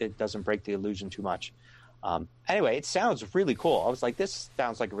it doesn't break the illusion too much. Anyway, it sounds really cool. I was like, this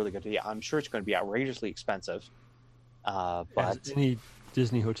sounds like a really good idea. I'm sure it's going to be outrageously expensive, but as any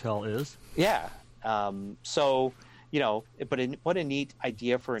Disney hotel is. Yeah. What a neat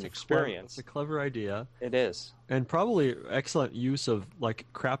idea for an experience. It's a clever idea. It is. And probably excellent use of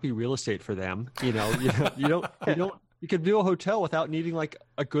crappy real estate for them. You could do a hotel without needing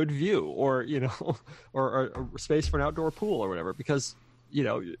a good view or or a space for an outdoor pool or whatever, because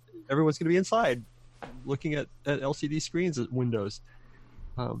everyone's going to be inside looking at LCD screens at windows.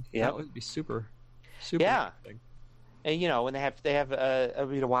 That would be super interesting. And and they have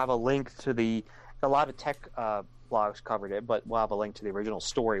we'll have a link to a lot of tech blogs covered it, but we'll have a link to the original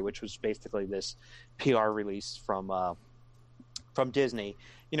story, which was basically this PR release from Disney.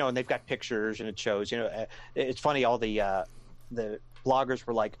 And they've got pictures, and it shows. It's funny. All the bloggers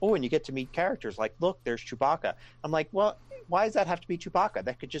were like, "Oh, and you get to meet characters. Look, there's Chewbacca." I'm like, well, why does that have to be Chewbacca?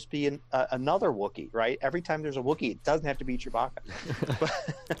 That could just be another Wookiee, right? Every time there's a Wookiee, it doesn't have to be Chewbacca.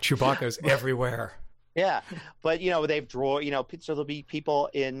 Chewbacca's everywhere. Yeah, but they've drawn. So there'll be people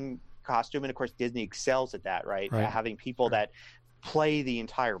in costume, and of course Disney excels at that, right? Having people that play the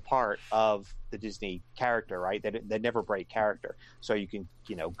entire part of the Disney character, right? They never break character, so you can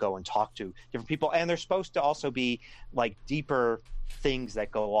go and talk to different people, and they're supposed to also be deeper things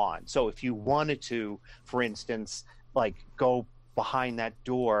that go on. So if you wanted to, for instance, go behind that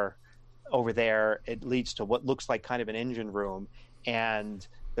door over there, it leads to what looks like kind of an engine room, and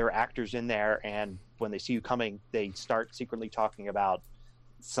there are actors in there, and when they see you coming, they start secretly talking about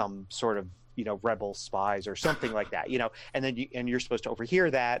some sort of rebel spies or something like that, and then you're supposed to overhear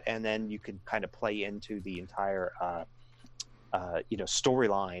that, and then you can kind of play into the entire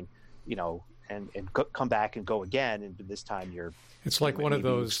storyline, and come back and go again, and this time it's like one of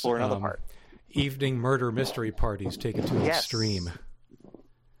those evening murder mystery parties taken to an extreme.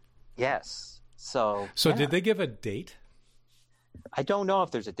 Yes. So did they give a date? I don't know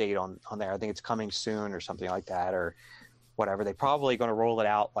if there's a date on there. I think it's coming soon or something like that, or whatever. They're probably going to roll it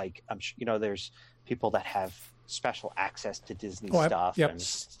out. I'm sure, there's people that have special access to Disney stuff. Yep. And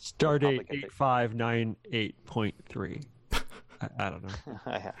Stardate 8598.3. I don't know.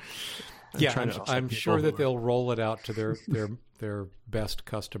 I'm sure that they'll roll it out to their best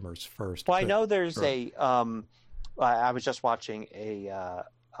customers first. Well, I know there's I was just watching a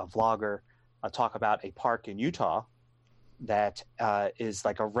vlogger talk about a park in Utah that is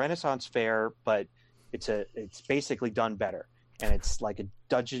like a Renaissance fair, but it's basically done better, and it's like a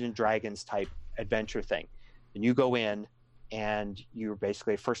Dungeons and Dragons type adventure thing. And you go in, and you're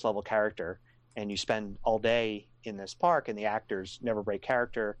basically a first level character, and you spend all day in this park, and the actors never break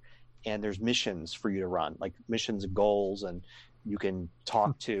character, and there's missions for you to run, like missions and goals, and you can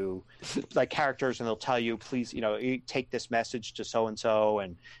talk to characters, and they'll tell you, please, you take this message to so and so,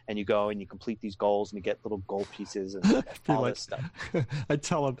 and you go and you complete these goals, and you get little gold pieces and all this stuff. I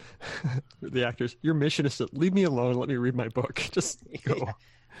tell them, the actors, your mission is to leave me alone, let me read my book, just go.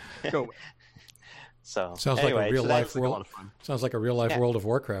 Go. So sounds like a real life world. Sounds like a real life World of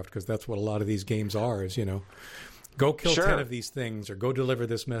Warcraft, because that's what a lot of these games are. Is go kill 10 of these things, or go deliver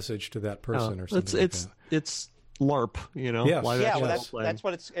this message to that person, or something. It's LARP, Yes. That's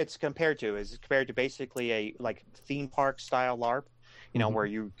what it's compared to. Is compared to basically a theme park style LARP, where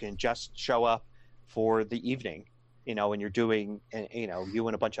you can just show up for the evening, and you're doing, you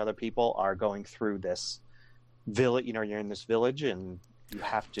and a bunch of other people are going through this village. You're in this village, and you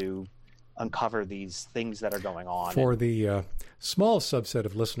have to uncover these things that are going on. For the small subset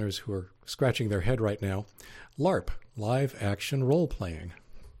of listeners who are scratching their head right now, LARP, live action role playing.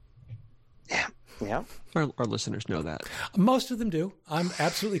 Yeah. Our listeners know that. Most of them do. I'm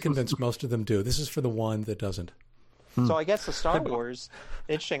absolutely convinced most of them do. This is for the one that doesn't. So I guess the Star Wars,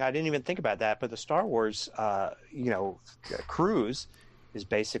 interesting, I didn't even think about that, but the Star Wars, cruise is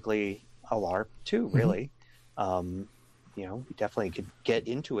basically a LARP too, really. You definitely could get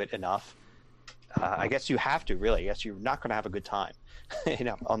into it enough. I guess you have to, really. I guess you're not going to have a good time,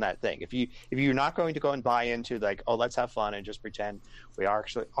 on that thing. If you're not going to go and buy into like, oh, let's have fun and just pretend we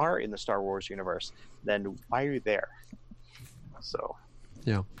actually are in the Star Wars universe, then why are you there? So,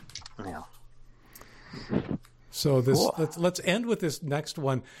 yeah. So let's end with this next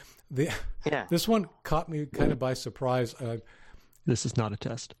one. This one caught me kind of by surprise. This is not a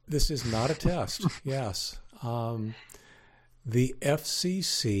test. This is not a test. Yes. The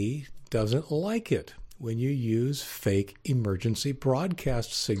FCC doesn't like it when you use fake emergency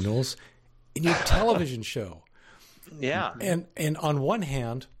broadcast signals in your television show. Yeah. And on one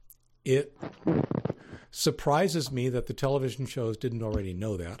hand, it surprises me that the television shows didn't already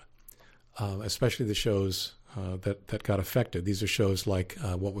know that, especially the shows that got affected. These are shows like,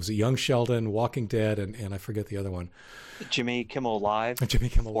 what was it, Young Sheldon, Walking Dead, and I forget the other one. Jimmy Kimmel Live. Jimmy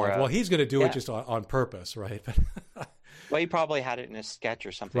Kimmel Live. Well, he's going to do it just on purpose, right? Well, he probably had it in a sketch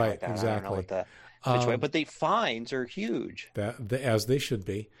or something like that. Exactly. I don't know what the situation, but the fines are huge. As they should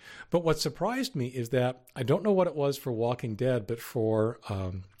be. But what surprised me is that I don't know what it was for Walking Dead, but for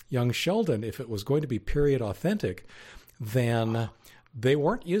Young Sheldon, if it was going to be period authentic, then they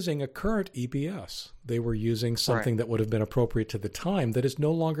weren't using a current EBS. They were using something that would have been appropriate to the time that is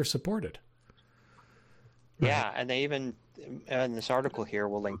no longer supported. Yeah, and they even, in this article here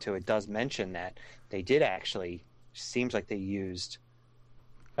we'll link to, it does mention that they did actually, seems like they used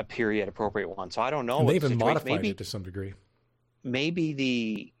a period appropriate one. So I don't know. And they even modified it to some degree. Maybe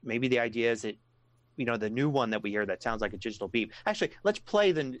the idea is that, the new one that we hear that sounds like a digital beep. Actually, let's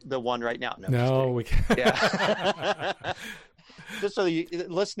play the one right now. No, we can't. Yeah. Just so the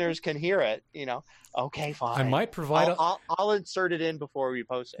listeners can hear it, Okay, fine. I might provide. I'll insert it in before we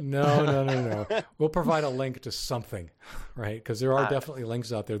post it. No. We'll provide a link to something, right? Because there are definitely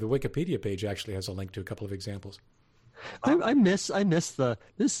links out there. The Wikipedia page actually has a link to a couple of examples. I miss this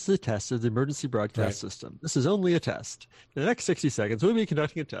is a test of the emergency broadcast system. This is only a test. The next 60 seconds, we'll be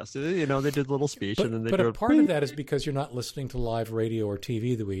conducting a test. They did a little speech, and then they a part of that is because you're not listening to live radio or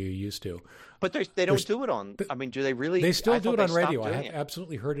TV the way you used to. But they don't do it on. I mean, do they really? They still do it on radio. I have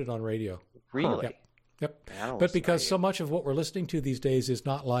absolutely heard it on radio. Really? Yep. But because so much of what we're listening to these days is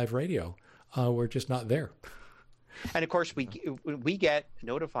not live radio, we're just not there. And of course, we get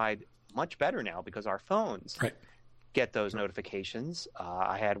notified much better now because our phones get those notifications.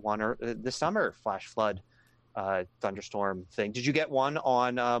 I had one this summer, flash flood, thunderstorm thing. Did you get one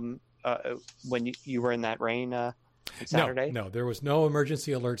on when you were in that rain Saturday? No, there was no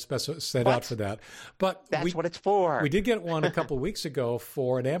emergency alert set out for that. But that's what it's for. We did get one a couple of weeks ago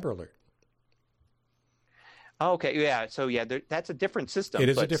for an Amber Alert. Okay, yeah. So that's a different system. It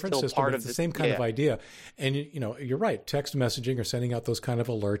is a different system. But it's the same kind of idea. And you're right. Text messaging or sending out those kind of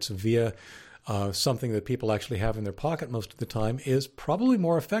alerts via something that people actually have in their pocket most of the time is probably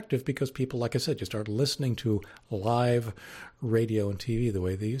more effective because people, like I said, just aren't listening to live radio and TV the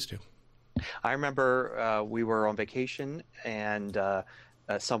way they used to. I remember we were on vacation and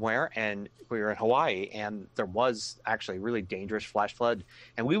somewhere, and we were in Hawaii, and there was actually a really dangerous flash flood,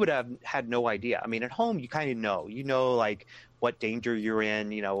 and we would have had no idea. I mean, at home, you kind of know, like what danger you're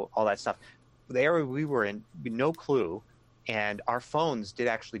in, all that stuff. The area we were in, no clue. And our phones did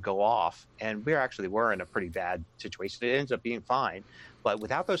actually go off, and we were in a pretty bad situation. It ended up being fine, but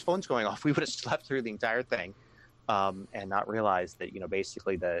without those phones going off, we would have slept through the entire thing, and not realized that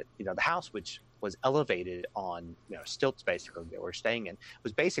basically the house, which was elevated on stilts, basically that we're staying in,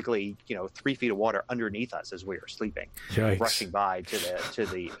 was basically 3 feet of water underneath us as we were sleeping, rushing by to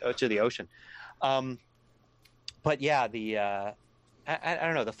the ocean. But yeah, I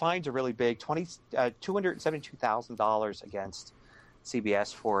don't know. The fines are really big. $272,000 against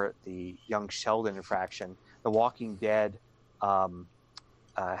CBS for the Young Sheldon infraction. The Walking Dead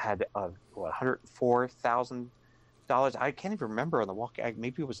had $104,000. I can't even remember on the Walking.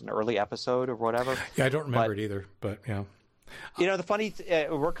 Maybe it was an early episode or whatever. Yeah, I don't remember it either. But yeah, the funny.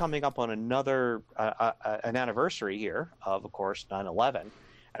 We're coming up on another an anniversary here of course, 9/11, and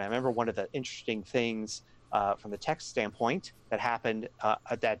I remember one of the interesting things. From the tech standpoint that happened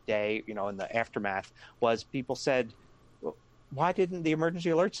at that day, in the aftermath, was people said, well, why didn't the emergency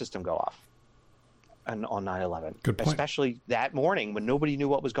alert system go off? on 9/11. Good point. Especially that morning when nobody knew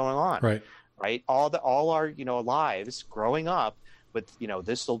what was going on. Right. All our lives growing up with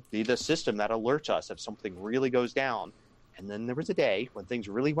this will be the system that alerts us if something really goes down. And then there was a day when things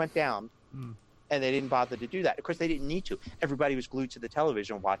really went down, and they didn't bother to do that. Of course, they didn't need to. Everybody was glued to the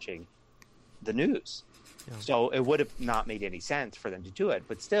television watching the news. Yeah. So it would have not made any sense for them to do it.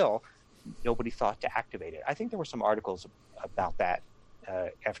 But still, nobody thought to activate it. I think there were some articles about that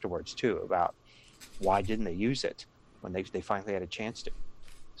afterwards, too, about why didn't they use it when they finally had a chance to.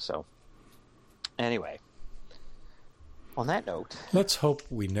 So anyway, on that note. Let's hope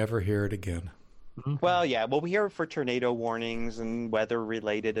we never hear it again. Well, yeah. Well, we hear it for tornado warnings and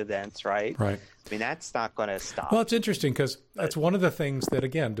weather-related events, right? Right. I mean, that's not going to stop. Well, it's interesting because that's one of the things that,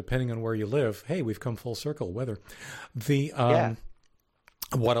 again, depending on where you live, hey, we've come full circle, weather.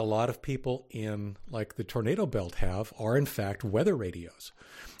 What a lot of people in, like, the tornado belt have are, in fact, weather radios,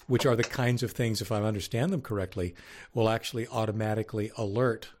 which are the kinds of things, if I understand them correctly, will actually automatically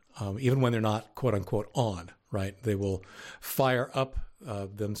alert, even when they're not, quote-unquote, on, right? They will fire up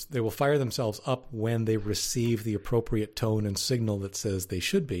they will fire themselves up when they receive the appropriate tone and signal that says they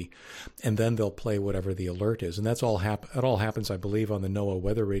should be, and then they'll play whatever the alert is. And that's all it all happens, I believe, on the NOAA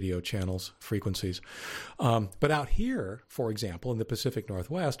weather radio channels frequencies. But out here, for example, in the Pacific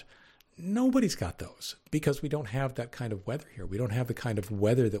Northwest, nobody's got those because we don't have that kind of weather here. We don't have the kind of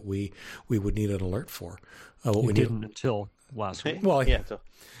weather that we would need an alert for. We didn't until last week. Well, yeah.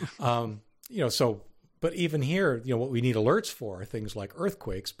 But even here, what we need alerts for are things like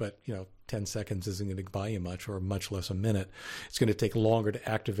earthquakes, but, 10 seconds isn't going to buy you much, or much less a minute. It's going to take longer to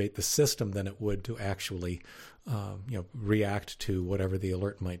activate the system than it would to actually, react to whatever the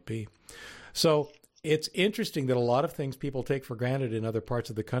alert might be. So it's interesting that a lot of things people take for granted in other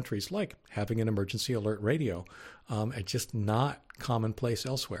parts of the country, like having an emergency alert radio, are just not commonplace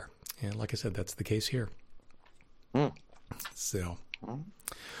elsewhere. And like I said, that's the case here. So...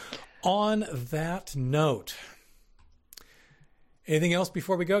 On that note, anything else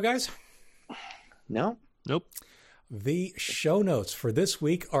before we go, guys? No. Nope. The show notes for this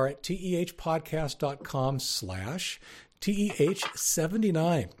week are at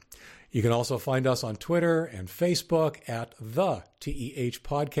tehpodcast.com/TEH79. You can also find us on Twitter and Facebook at the TEH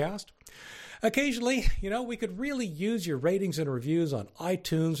Podcast. Occasionally, we could really use your ratings and reviews on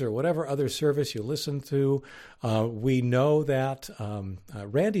iTunes or whatever other service you listen to. We know that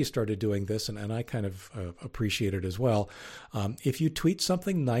Randy started doing this, and I kind of appreciate it as well. If you tweet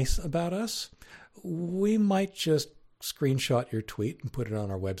something nice about us, we might just screenshot your tweet and put it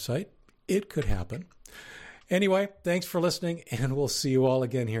on our website. It could happen. Anyway, thanks for listening, and we'll see you all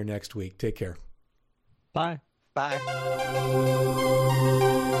again here next week. Take care. Bye. Bye.